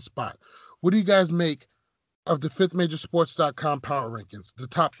by 1 spot. What do you guys make of the 5th Majorsports.com power rankings, the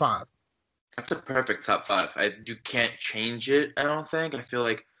top 5? That's a perfect top 5. You can't change it, I don't think. I feel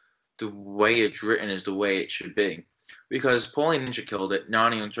like the way it's written is the way it should be. Because Paulie and Ninja killed it.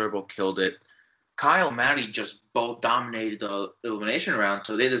 Nany and Turbo killed it. Kyle and Maddie just both dominated the elimination round,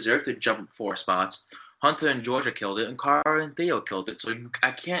 so they deserve to jump 4 spots. Hunter and Georgia killed it, and Cara and Theo killed it. So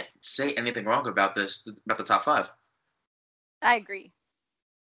I can't say anything wrong about the top 5. I agree.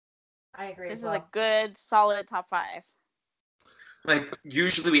 This is a good, solid top 5. Like,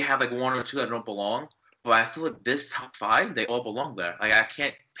 usually we have, like, 1 or 2 that don't belong. But I feel like this top 5, they all belong there. Like, I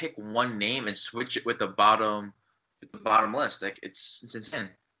can't pick one name and switch it with the bottom list. Like, it's insane.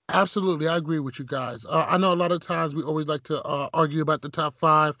 Absolutely, I agree with you guys. I know a lot of times we always like to argue about the top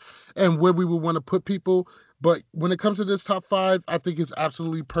 5 and where we would want to put people. But when it comes to this top 5, I think it's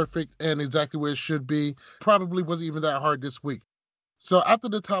absolutely perfect and exactly where it should be. Probably wasn't even that hard this week. So after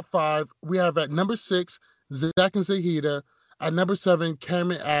the top 5, we have at number 6, Zach and Zahida. At number 7,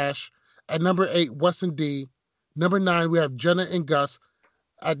 Cam and Ash. At number 8, Wes and D. Number 9, we have Jenna and Gus.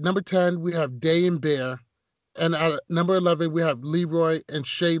 At number 10, we have Day and Bear. And at number 11, we have Leroy and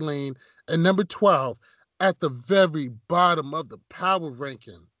Shailene. And number 12, at the very bottom of the power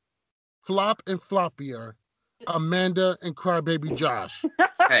ranking, Flop and Floppier, Amanda and Crybaby Josh.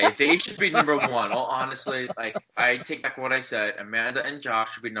 Hey, they should be number 1. All honestly, like, I take back what I said. Amanda and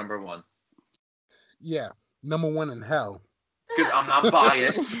Josh should be number 1. Yeah, number 1 in hell. Because I'm not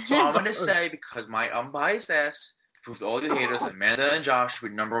biased, so I'm going to say, because my unbiased ass, to prove to all you haters, Amanda and Josh should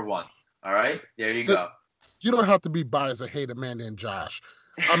be number 1. All right? There you go. You don't have to be biased to hate Amanda and Josh.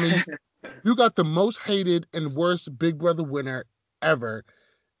 I mean, you got the most hated and worst Big Brother winner ever,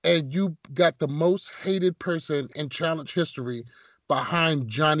 and you got the most hated person in challenge history behind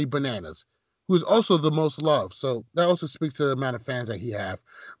Johnny Bananas, who is also the most loved. So that also speaks to the amount of fans that he have.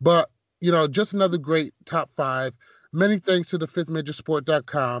 But, you know, just another great top 5. Many thanks to the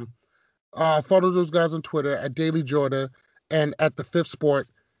 5thMajorsport.com. Follow those guys on Twitter at Daily Jordan and at the 5th Sport.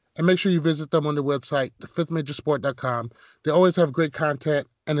 And make sure you visit them on their website, the5thMajorsport.com. They always have great content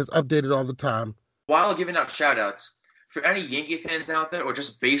and it's updated all the time. While giving out shout-outs, for any Yankee fans out there or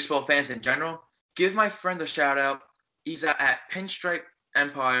just baseball fans in general, give my friend a shout-out. He's at Pinstripe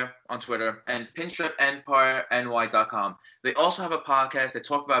Empire on Twitter and PinstripeEmpireNY.com. They also have a podcast. They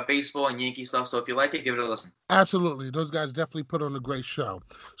talk about baseball and Yankee stuff, so if you like it, give it a listen. Absolutely. Those guys definitely put on a great show.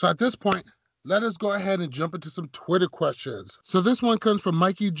 So at this point, let us go ahead and jump into some Twitter questions. So this one comes from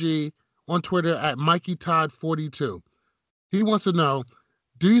Mikey G on Twitter at MikeyTodd42. He wants to know,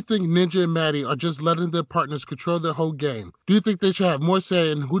 do you think Ninja and Maddie are just letting their partners control their whole game? Do you think they should have more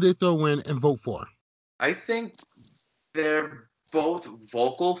say in who they throw in and vote for? I think they're both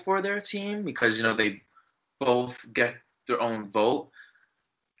vocal for their team because, you know, they both get their own vote.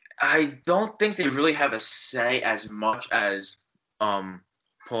 I don't think they really have a say as much as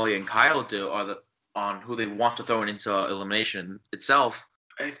Paulie and Kyle do on who they want to throw into elimination itself.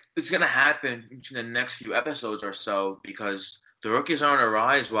 It's going to happen in the next few episodes or so because the rookies are on a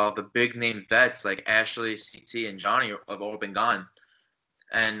rise while the big-name vets like Ashley, CT, and Johnny have all been gone.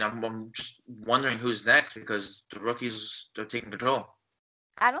 And I'm just wondering who's next because the rookies are taking control.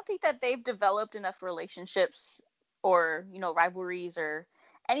 I don't think that they've developed enough relationships or, you know, rivalries or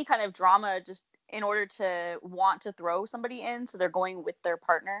any kind of drama just in order to want to throw somebody in. So they're going with their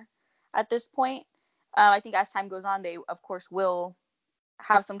partner at this point. I think as time goes on, they, of course, will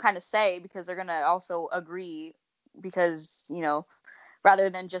have some kind of say because they're going to also agree because, you know, rather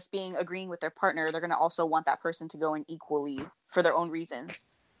than just agreeing with their partner, they're going to also want that person to go in equally for their own reasons.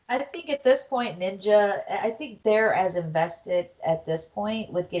 I think at this point, Ninja, I think they're as invested at this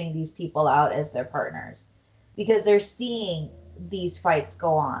point with getting these people out as their partners because they're seeing these fights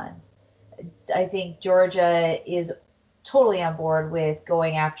go on. I think Georgia is totally on board with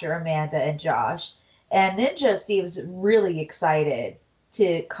going after Amanda and Josh. And Ninja seems really excited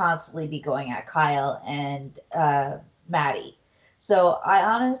to constantly be going at Kyle and Maddie. So I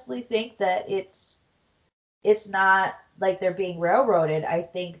honestly think that it's not like they're being railroaded. I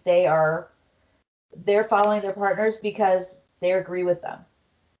think they're following their partners because they agree with them,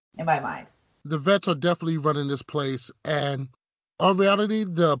 in my mind. The vets are definitely running this place, and in reality,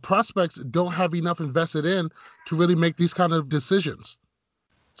 the prospects don't have enough invested in to really make these kind of decisions.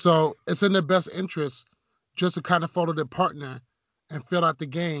 So it's in their best interest just to kind of follow their partner and fill out the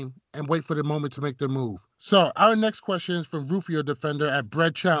game and wait for the moment to make their move. So our next question is from Rufio Defender at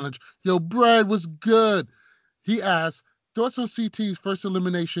Bread Challenge. Yo, Bread was good. He asks, thoughts on CT's first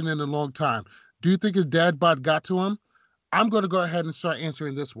elimination in a long time. Do you think his dad bod got to him? I'm going to go ahead and start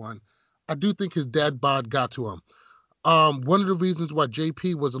answering this one. I do think his dad bod got to him. One of the reasons why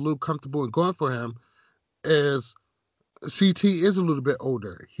JP was a little comfortable in going for him is CT is a little bit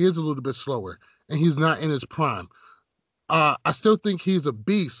older. He is a little bit slower, and he's not in his prime. I still think he's a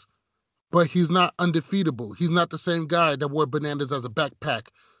beast, but he's not undefeatable. He's not the same guy that wore bananas as a backpack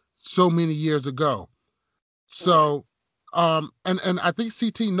so many years ago. So, and I think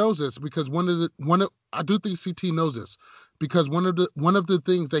CT knows this because I do think CT knows this because one of the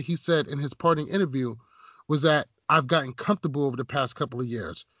things that he said in his parting interview was that I've gotten comfortable over the past couple of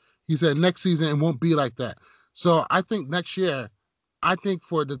years. He said next season it won't be like that. So I think next year,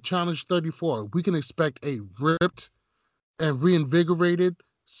 for the Challenge 34, we can expect a ripped and reinvigorated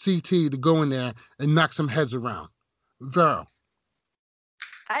CT to go in there and knock some heads around. Vero.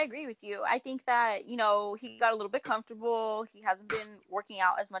 I agree with you. I think that, he got a little bit comfortable. He hasn't been working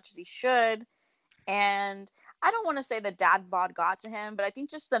out as much as he should. And I don't want to say the dad bod got to him, but I think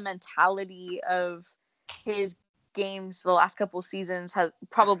just the mentality of his games the last couple of seasons has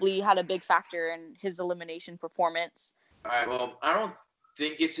probably had a big factor in his elimination performance. All right, well, I don't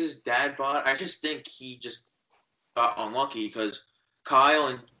think it's his dad bod. I just think he just got unlucky because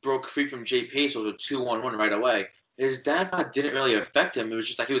Kyle broke free from JP, so it was a 2-1-1 right away. His dad bod didn't really affect him. It was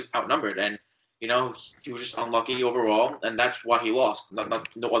just like he was outnumbered, and he was just unlucky overall, and that's why he lost.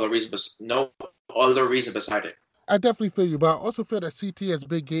 No other reason beside it. I definitely feel you, but I also feel that CT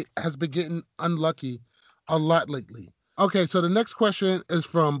has been getting unlucky a lot lately. Okay, so the next question is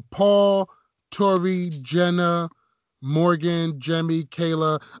from Paul, Tori, Jenna, Morgan, Jemmy,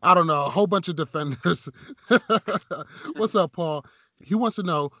 Kayla. I don't know, a whole bunch of defenders. What's up, Paul? He wants to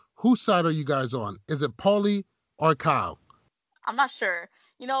know, whose side are you guys on? Is it Paulie or Kyle? I'm not sure.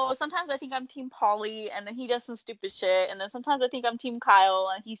 Sometimes I think I'm Team Paulie, and then he does some stupid shit. And then sometimes I think I'm Team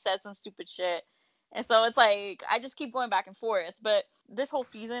Kyle, and he says some stupid shit. And so it's like, I just keep going back and forth. But this whole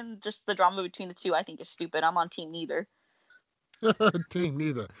season, just the drama between the two, I think is stupid. I'm on Team neither. Team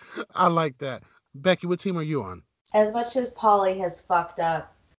neither. I like that. Becky, what team are you on? As much as Paulie has fucked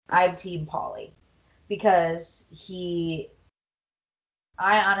up, I'm Team Paulie. Because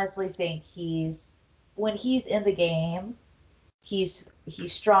I honestly think when he's in the game, he's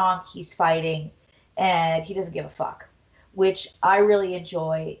strong, he's fighting, and he doesn't give a fuck, which I really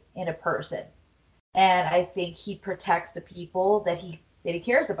enjoy in a person. And I think he protects the people that he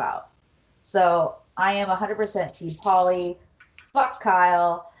cares about. So I am 100% Team Paulie. Fuck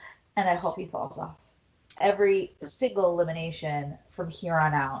Kyle, and I hope he falls off every single elimination from here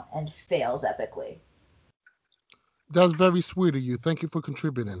on out and fails epically. That's very sweet of you. Thank you for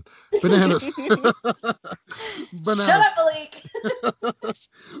contributing. Bananas. Bananas. Shut up, Malik.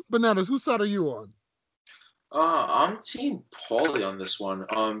 Bananas, whose side are you on? I'm Team Paulie on this one.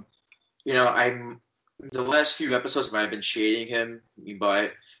 The last few episodes I've been shading him,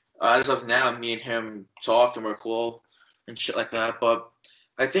 but as of now, me and him talk and we're cool and shit like that. But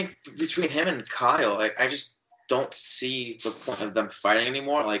I think between him and Kyle, I just don't see the point of them fighting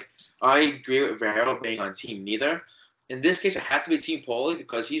anymore. I agree with Vero being on Team neither. In this case, I have to be Team Paulie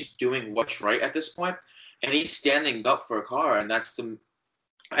because he's doing what's right at this point, and he's standing up for Kara, and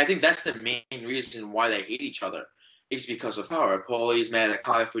I think that's the main reason why they hate each other. It's because of Kara. Paulie's mad at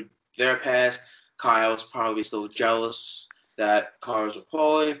Kyle for their past. Kyle's probably still jealous that Kara's with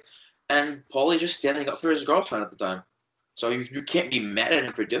Paulie, and Paulie's just standing up for his girlfriend at the time. So you can't be mad at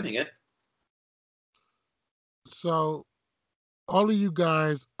him for doing it. So all of you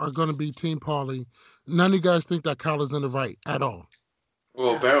guys are going to be Team Paulie. None of you guys think that Kyle is in the right at all.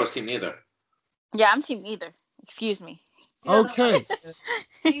 Well, Vero's Team neither. Yeah, I'm Team neither. Excuse me. Okay.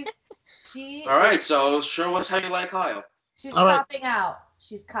 All right, so show us how you like Kyle. She's copping out.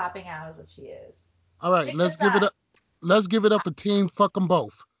 She's copping out is what she is. All right, let's give it up. Let's give it up for Team Fuck 'em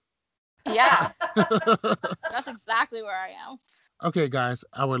both. Yeah. That's exactly where I am. Okay, guys,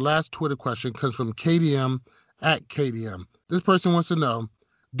 our last Twitter question comes from KDM at KDM. This person wants to know,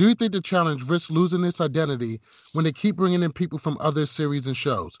 do you think the challenge risks losing its identity when they keep bringing in people from other series and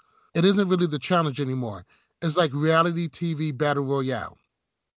shows? It isn't really the challenge anymore. It's like reality TV battle royale.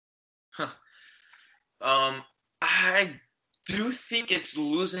 I do think it's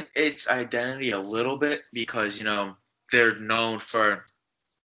losing its identity a little bit because, they're known for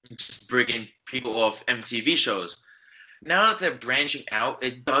just bringing people off MTV shows. Now that they're branching out,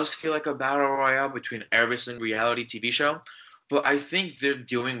 it does feel like a battle royale between every single reality TV show. But I think they're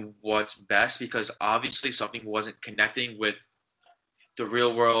doing what's best because obviously something wasn't connecting with the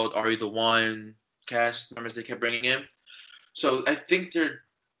Real World, Are You the One cast members they kept bringing in. So I think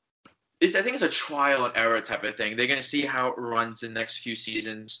it's a trial and error type of thing. They're going to see how it runs in the next few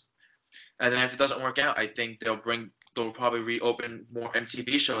seasons. And then if it doesn't work out, I think they'll probably reopen more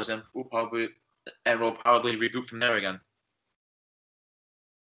MTV shows and we'll probably regroup from there again.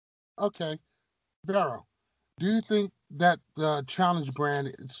 Okay. Vero, do you think that the challenge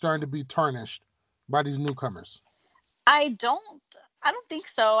brand is starting to be tarnished by these newcomers? I don't think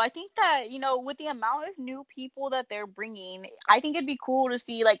so. I think that, with the amount of new people that they're bringing, I think it'd be cool to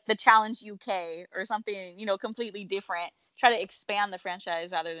see like the Challenge UK or something, completely different. Try to expand the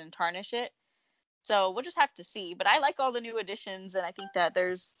franchise rather than tarnish it. So we'll just have to see. But I like all the new additions, and I think that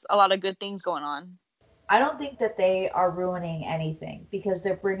there's a lot of good things going on. I don't think that they are ruining anything because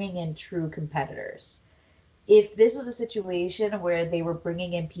they're bringing in true competitors. If this was a situation where they were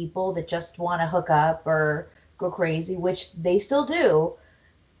bringing in people that just want to hook up or go crazy, which they still do,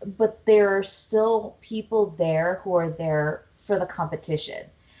 but there are still people there who are there for the competition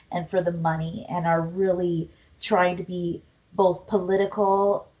and for the money and are really trying to be both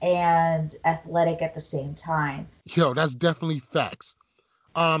political and athletic at the same time. Yo, that's definitely facts.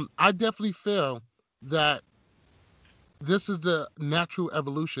 I definitely feel that this is the natural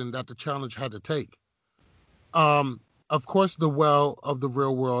evolution that the challenge had to take. Of course, the well of the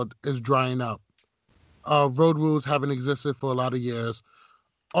Real World is drying up. Road rules haven't existed for a lot of years.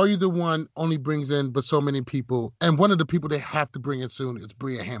 Are You the One only brings in but so many people. And one of the people they have to bring in soon is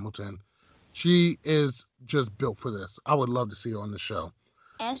Bria Hamilton. She is just built for this. I would love to see her on the show.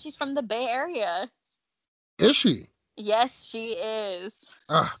 And she's from the Bay Area. Is she? Yes, she is.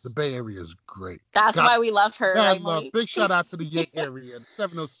 The Bay Area is great. That's why we love her. Big shout out to the Yay area,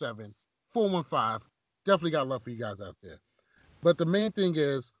 707, 415. Definitely got love for you guys out there. But the main thing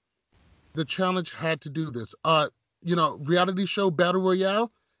is, the challenge had to do this. Reality show Battle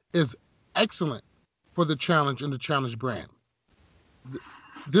Royale is excellent for the challenge and the challenge brand.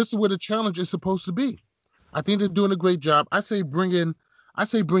 This is where the challenge is supposed to be. I think they're doing a great job. I say bring in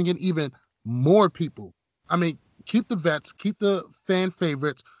even more people. I mean, keep the vets, keep the fan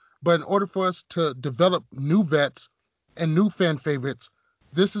favorites, but in order for us to develop new vets and new fan favorites,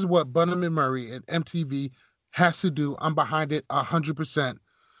 this is what Bunim and Murray and MTV has to do. I'm behind it 100%.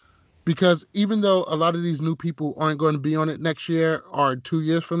 Because even though a lot of these new people aren't going to be on it next year or 2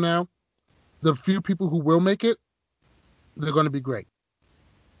 years from now, the few people who will make it, they're going to be great.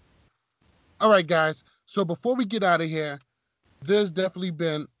 All right, guys. So before we get out of here, there's definitely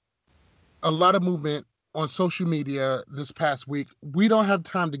been a lot of movement on social media this past week. We don't have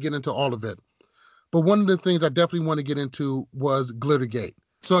time to get into all of it. But one of the things I definitely want to get into was Glittergate.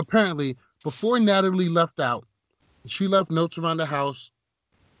 So apparently, before Natalie left out, she left notes around the house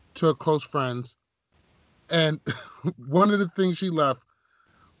to her close friends. And one of the things she left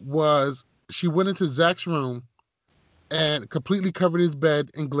was she went into Zach's room and completely covered his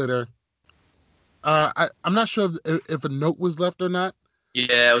bed in glitter. I'm not sure if a note was left or not.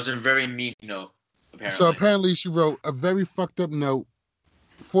 Yeah, it was a very mean note, apparently. So apparently she wrote a very fucked up note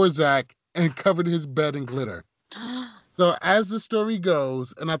for Zach and covered his bed in glitter. So as the story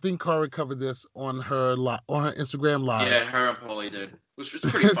goes, and I think Cara covered this on her Instagram Live. Yeah, her and Paulie did. Which was a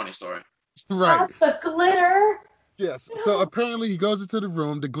pretty funny story. Right. Not the glitter. Yes. No. So apparently he goes into the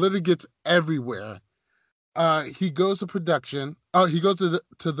room. The glitter gets everywhere. He goes to production. He goes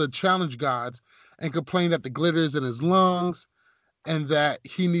to the challenge gods and complain that the glitter is in his lungs and that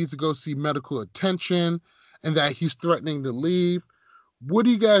he needs to go see medical attention and that he's threatening to leave. What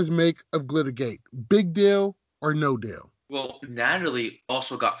do you guys make of Glittergate? Big deal or no deal? Well, Natalie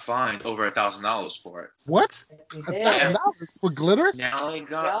also got fined over $1,000 for it. What? $1,000 for glitter? Natalie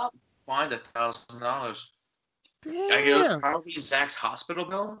got fined $1,000. Damn. I guess probably Zach's hospital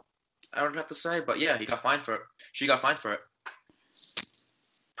bill. I don't have to say, but yeah, he got fined for it. She got fined for it.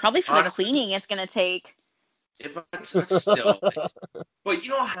 Probably for the cleaning it's gonna take. Yeah, but still. But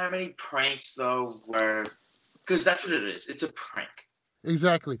you know how many pranks though because that's what it is. It's a prank.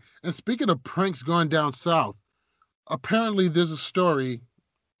 Exactly. And speaking of pranks going down south, apparently there's a story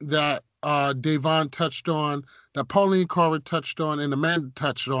that Devon touched on, that Pauline Cara touched on, and Amanda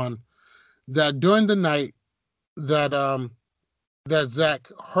touched on, that during the night that Zach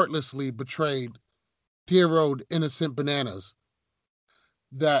heartlessly betrayed dear old innocent Bananas,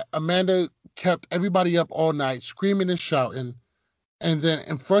 that Amanda kept everybody up all night screaming and shouting, and then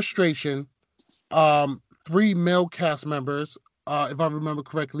in frustration, three male cast members, if I remember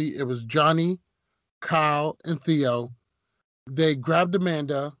correctly, it was Johnny, Kyle, and Theo. They grabbed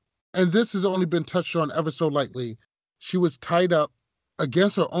Amanda, and this has only been touched on ever so lightly. She was tied up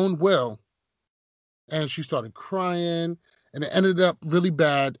against her own will, and she started crying, and it ended up really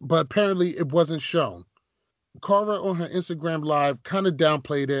bad, but apparently it wasn't shown. Cara on her Instagram Live kind of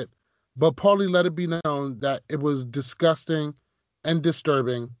downplayed it, but Paulie let it be known that it was disgusting and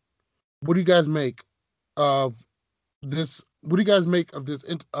disturbing. What do you guys make of this? What do you guys make of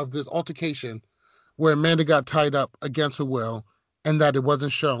this altercation where Amanda got tied up against her will and that it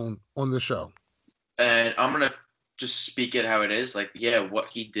wasn't shown on the show? And I'm gonna just speak it how it is. Like, yeah,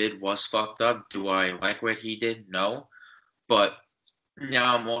 what he did was fucked up. Do I like what he did? No. But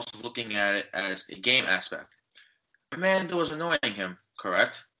now I'm also looking at it as a game aspect. Amanda was annoying him,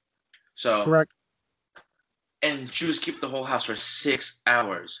 correct? So correct. And she was keeping the whole house for 6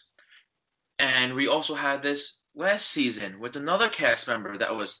 hours. And we also had this last season with another cast member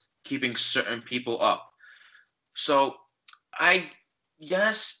that was keeping certain people up. So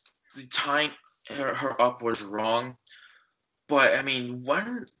yes, the tying her up was wrong. But I mean,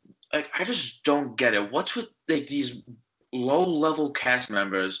 I just don't get it. What's with these low-level cast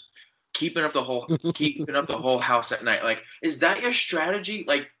members keeping up the whole house at night? Like, is that your strategy?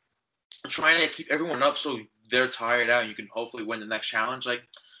 Like, trying to keep everyone up so they're tired out and you can hopefully win the next challenge? Like,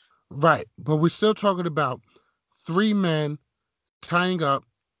 right. But we're still talking about three men tying up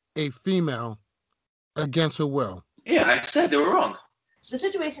a female against her will. Yeah, I said they were wrong. The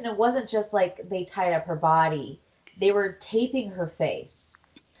situation, it wasn't just like they tied up her body. They were taping her face.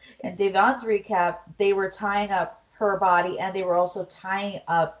 In Devon's recap, they were tying up her body, and they were also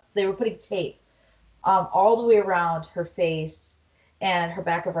they were putting tape all the way around her face and her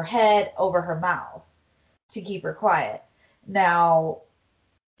back of her head, over her mouth, to keep her quiet. Now,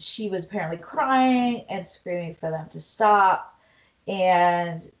 she was apparently crying and screaming for them to stop,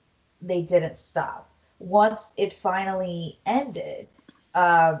 and they didn't stop. Once it finally ended,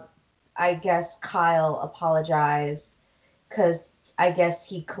 I guess Kyle apologized, because I guess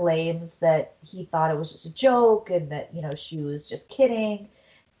he claims that he thought it was just a joke and that, she was just kidding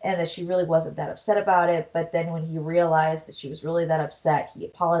and that she really wasn't that upset about it. But then when he realized that she was really that upset, he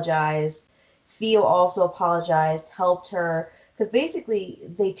apologized. Theo also apologized, helped her, because basically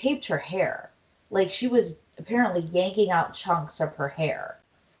they taped her hair. Like, she was apparently yanking out chunks of her hair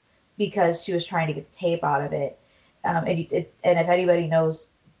because she was trying to get the tape out of it. And if anybody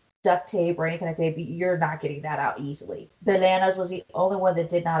knows duct tape or any kind of tape, you're not getting that out easily. Bananas was the only one that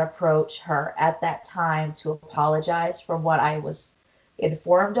did not approach her at that time to apologize, from what I was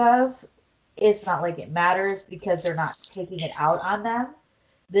informed of. It's not like it matters because they're not taking it out on them.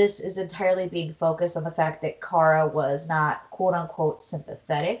 This is entirely being focused on the fact that Cara was not, quote unquote,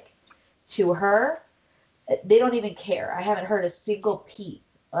 sympathetic to her. They don't even care. I haven't heard a single peep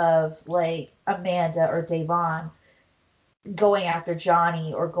of like Amanda or Devon going after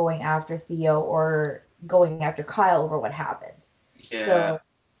Johnny or going after Theo or going after Kyle over what happened. Yeah. So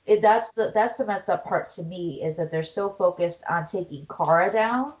that's the messed up part to me, is that they're so focused on taking Cara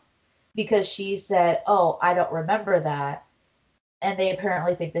down because she said, "Oh, I don't remember that," and they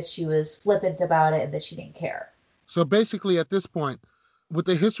apparently think that she was flippant about it and that she didn't care. So basically, at this point, with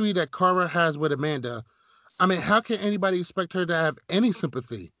the history that Cara has with Amanda, I mean, how can anybody expect her to have any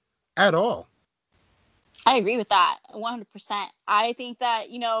sympathy at all? I agree with that 100%. I think that,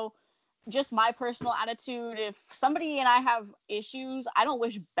 just my personal attitude, if somebody and I have issues, I don't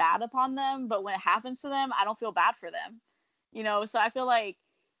wish bad upon them, but when it happens to them, I don't feel bad for them. So I feel like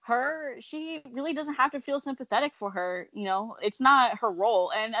she really doesn't have to feel sympathetic for her. It's not her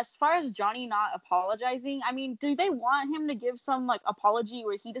role. And as far as Johnny not apologizing, I mean, do they want him to give some like apology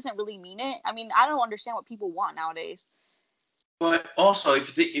where he doesn't really mean it? I mean, I don't understand what people want nowadays. But also,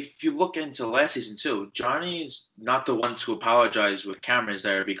 if you look into last season too, Johnny's not the one to apologize with cameras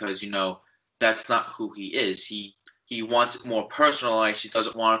there because, that's not who he is. He wants it more personalized. He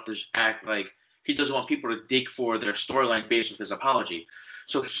doesn't want to act like he doesn't want people to dig for their storyline based with his apology.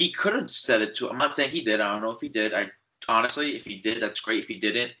 So he could have said it too. I'm not saying he did. I don't know if he did. Honestly, if he did, that's great. If he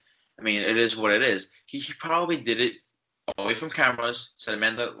didn't, I mean, it is what it is. He probably did it away from cameras. Said,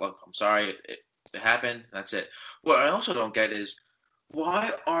 "Amanda, look, I'm sorry. It happened. That's it." What I also don't get is,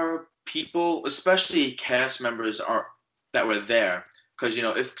 why are people, especially cast members that were there, because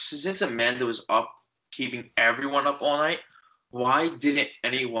since Amanda was up, keeping everyone up all night, why didn't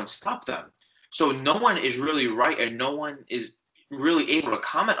anyone stop them? So no one is really right, and no one is really able to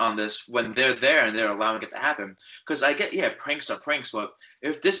comment on this when they're there and they're allowing it to happen. Because I get, pranks are pranks, but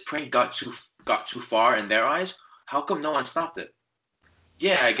if this prank got too far in their eyes, how come no one stopped it?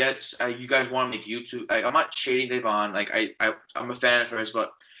 Yeah, I guess you guys want to make YouTube. I'm not shading Devon. I'm a fan of hers,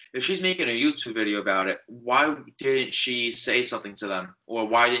 but if she's making a YouTube video about it, why didn't she say something to them, or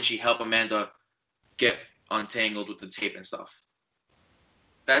why didn't she help Amanda get untangled with the tape and stuff?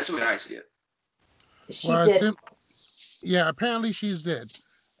 That's the way I see it. She did. Yeah, apparently she's dead.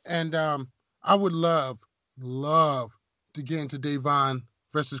 And I would love to get into Devon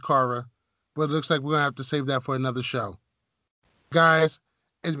versus Cara, but it looks like we're going to have to save that for another show. Guys,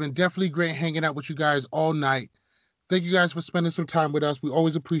 it's been definitely great hanging out with you guys all night. Thank you guys for spending some time with us. We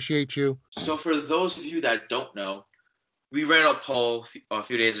always appreciate you. So for those of you that don't know, we ran a poll a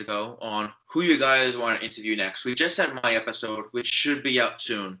few days ago on who you guys want to interview next. We just had my episode, which should be out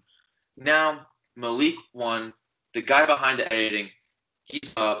soon. Now, Malik won. The guy behind the editing,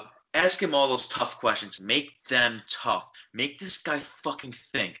 he's up. Ask him all those tough questions. Make them tough. Make this guy fucking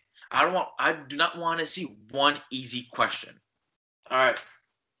think. I do not want to see one easy question. All right.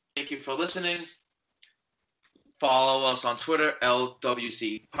 Thank you for listening. Follow us on Twitter,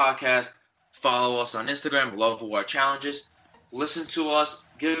 LWC Podcast. Follow us on Instagram, Love War Challenges. Listen to us.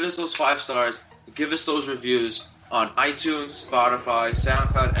 Give us those 5 stars. Give us those reviews on iTunes, Spotify,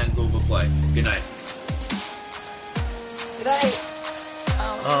 SoundCloud, and Google Play. Good night. Good night.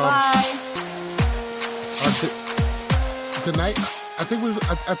 Bye. Good night. I think we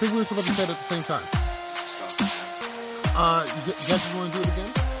were supposed to say it at the same time. You guys want to do it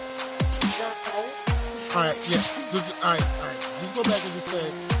again? All right. Yeah. All right. Just go back and just say,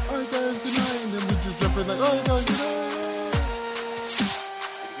 all right, guys, good night, and then we just jump in like, all right, guys, good night.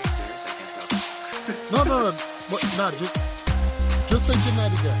 No. Nah, just say good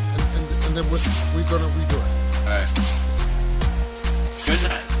night again, and then we're gonna redo it. All right. Good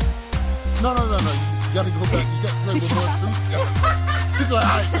night. No. You gotta go back. You gotta say one more thing. She's like,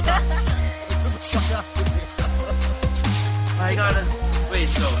 all right, good night. I gotta wait.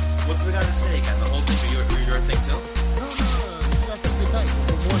 So what do we gotta say again? The whole thing for your thing too? No. You gotta say good night.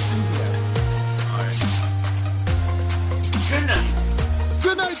 One more enthusiasm. All right. Good night.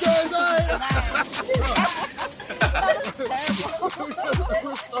 Good night, guys. All right.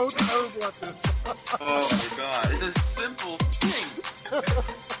 We're so terrible at this. Oh my god, it's a simple thing.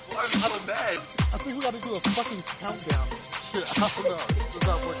 Why are we so bad? I think we gotta do a fucking countdown. Shit, I don't know. It does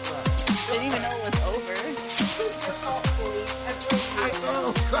not work out. Didn't even know it was over. I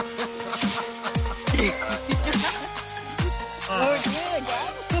know. Oh, we're doing it again?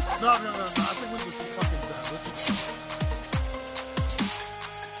 No. I think we just fucking done.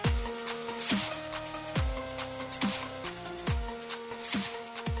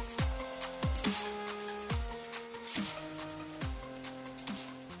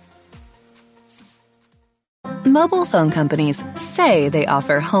 Mobile phone companies say they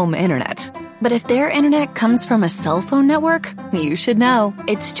offer home internet. But if their internet comes from a cell phone network, you should know.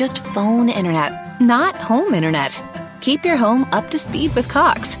 It's just phone internet, not home internet. Keep your home up to speed with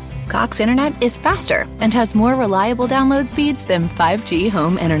Cox. Cox internet is faster and has more reliable download speeds than 5G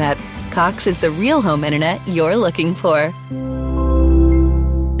home internet. Cox is the real home internet you're looking for.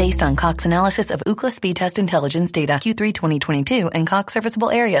 Based on Cox analysis of Ookla speed test intelligence data Q3 2022 and Cox serviceable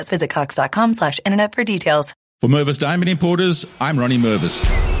areas. Visit cox.com/internet for details. For Mervis Diamond Importers, I'm Ronnie Mervis.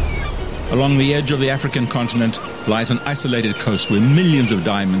 Along the edge of the African continent lies an isolated coast where millions of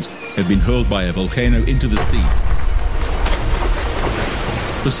diamonds have been hurled by a volcano into the sea.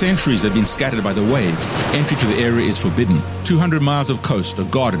 For centuries, they've been scattered by the waves. Entry to the area is forbidden. 200 miles of coast are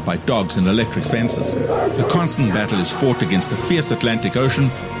guarded by dogs and electric fences. A constant battle is fought against the fierce Atlantic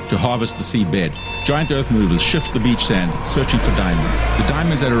Ocean to harvest the seabed. Giant earth movers shift the beach sand, searching for diamonds. The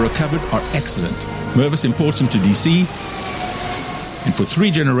diamonds that are recovered are excellent. Mervis imports them to DC, and for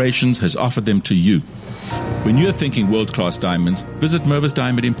 3 generations has offered them to you. When you're thinking world-class diamonds, visit Mervis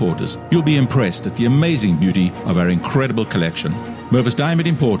Diamond Importers. You'll be impressed at the amazing beauty of our incredible collection. Mervis Diamond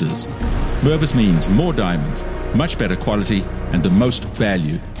Importers. Mervis means more diamonds, much better quality, and the most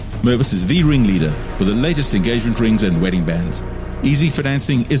value. Mervis is the ringleader for the latest engagement rings and wedding bands. Easy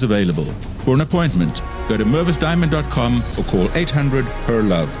financing is available. For an appointment, go to mervisdiamond.com or call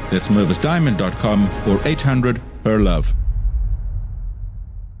 800-HER-LOVE. That's mervisdiamond.com or 800-HER-LOVE.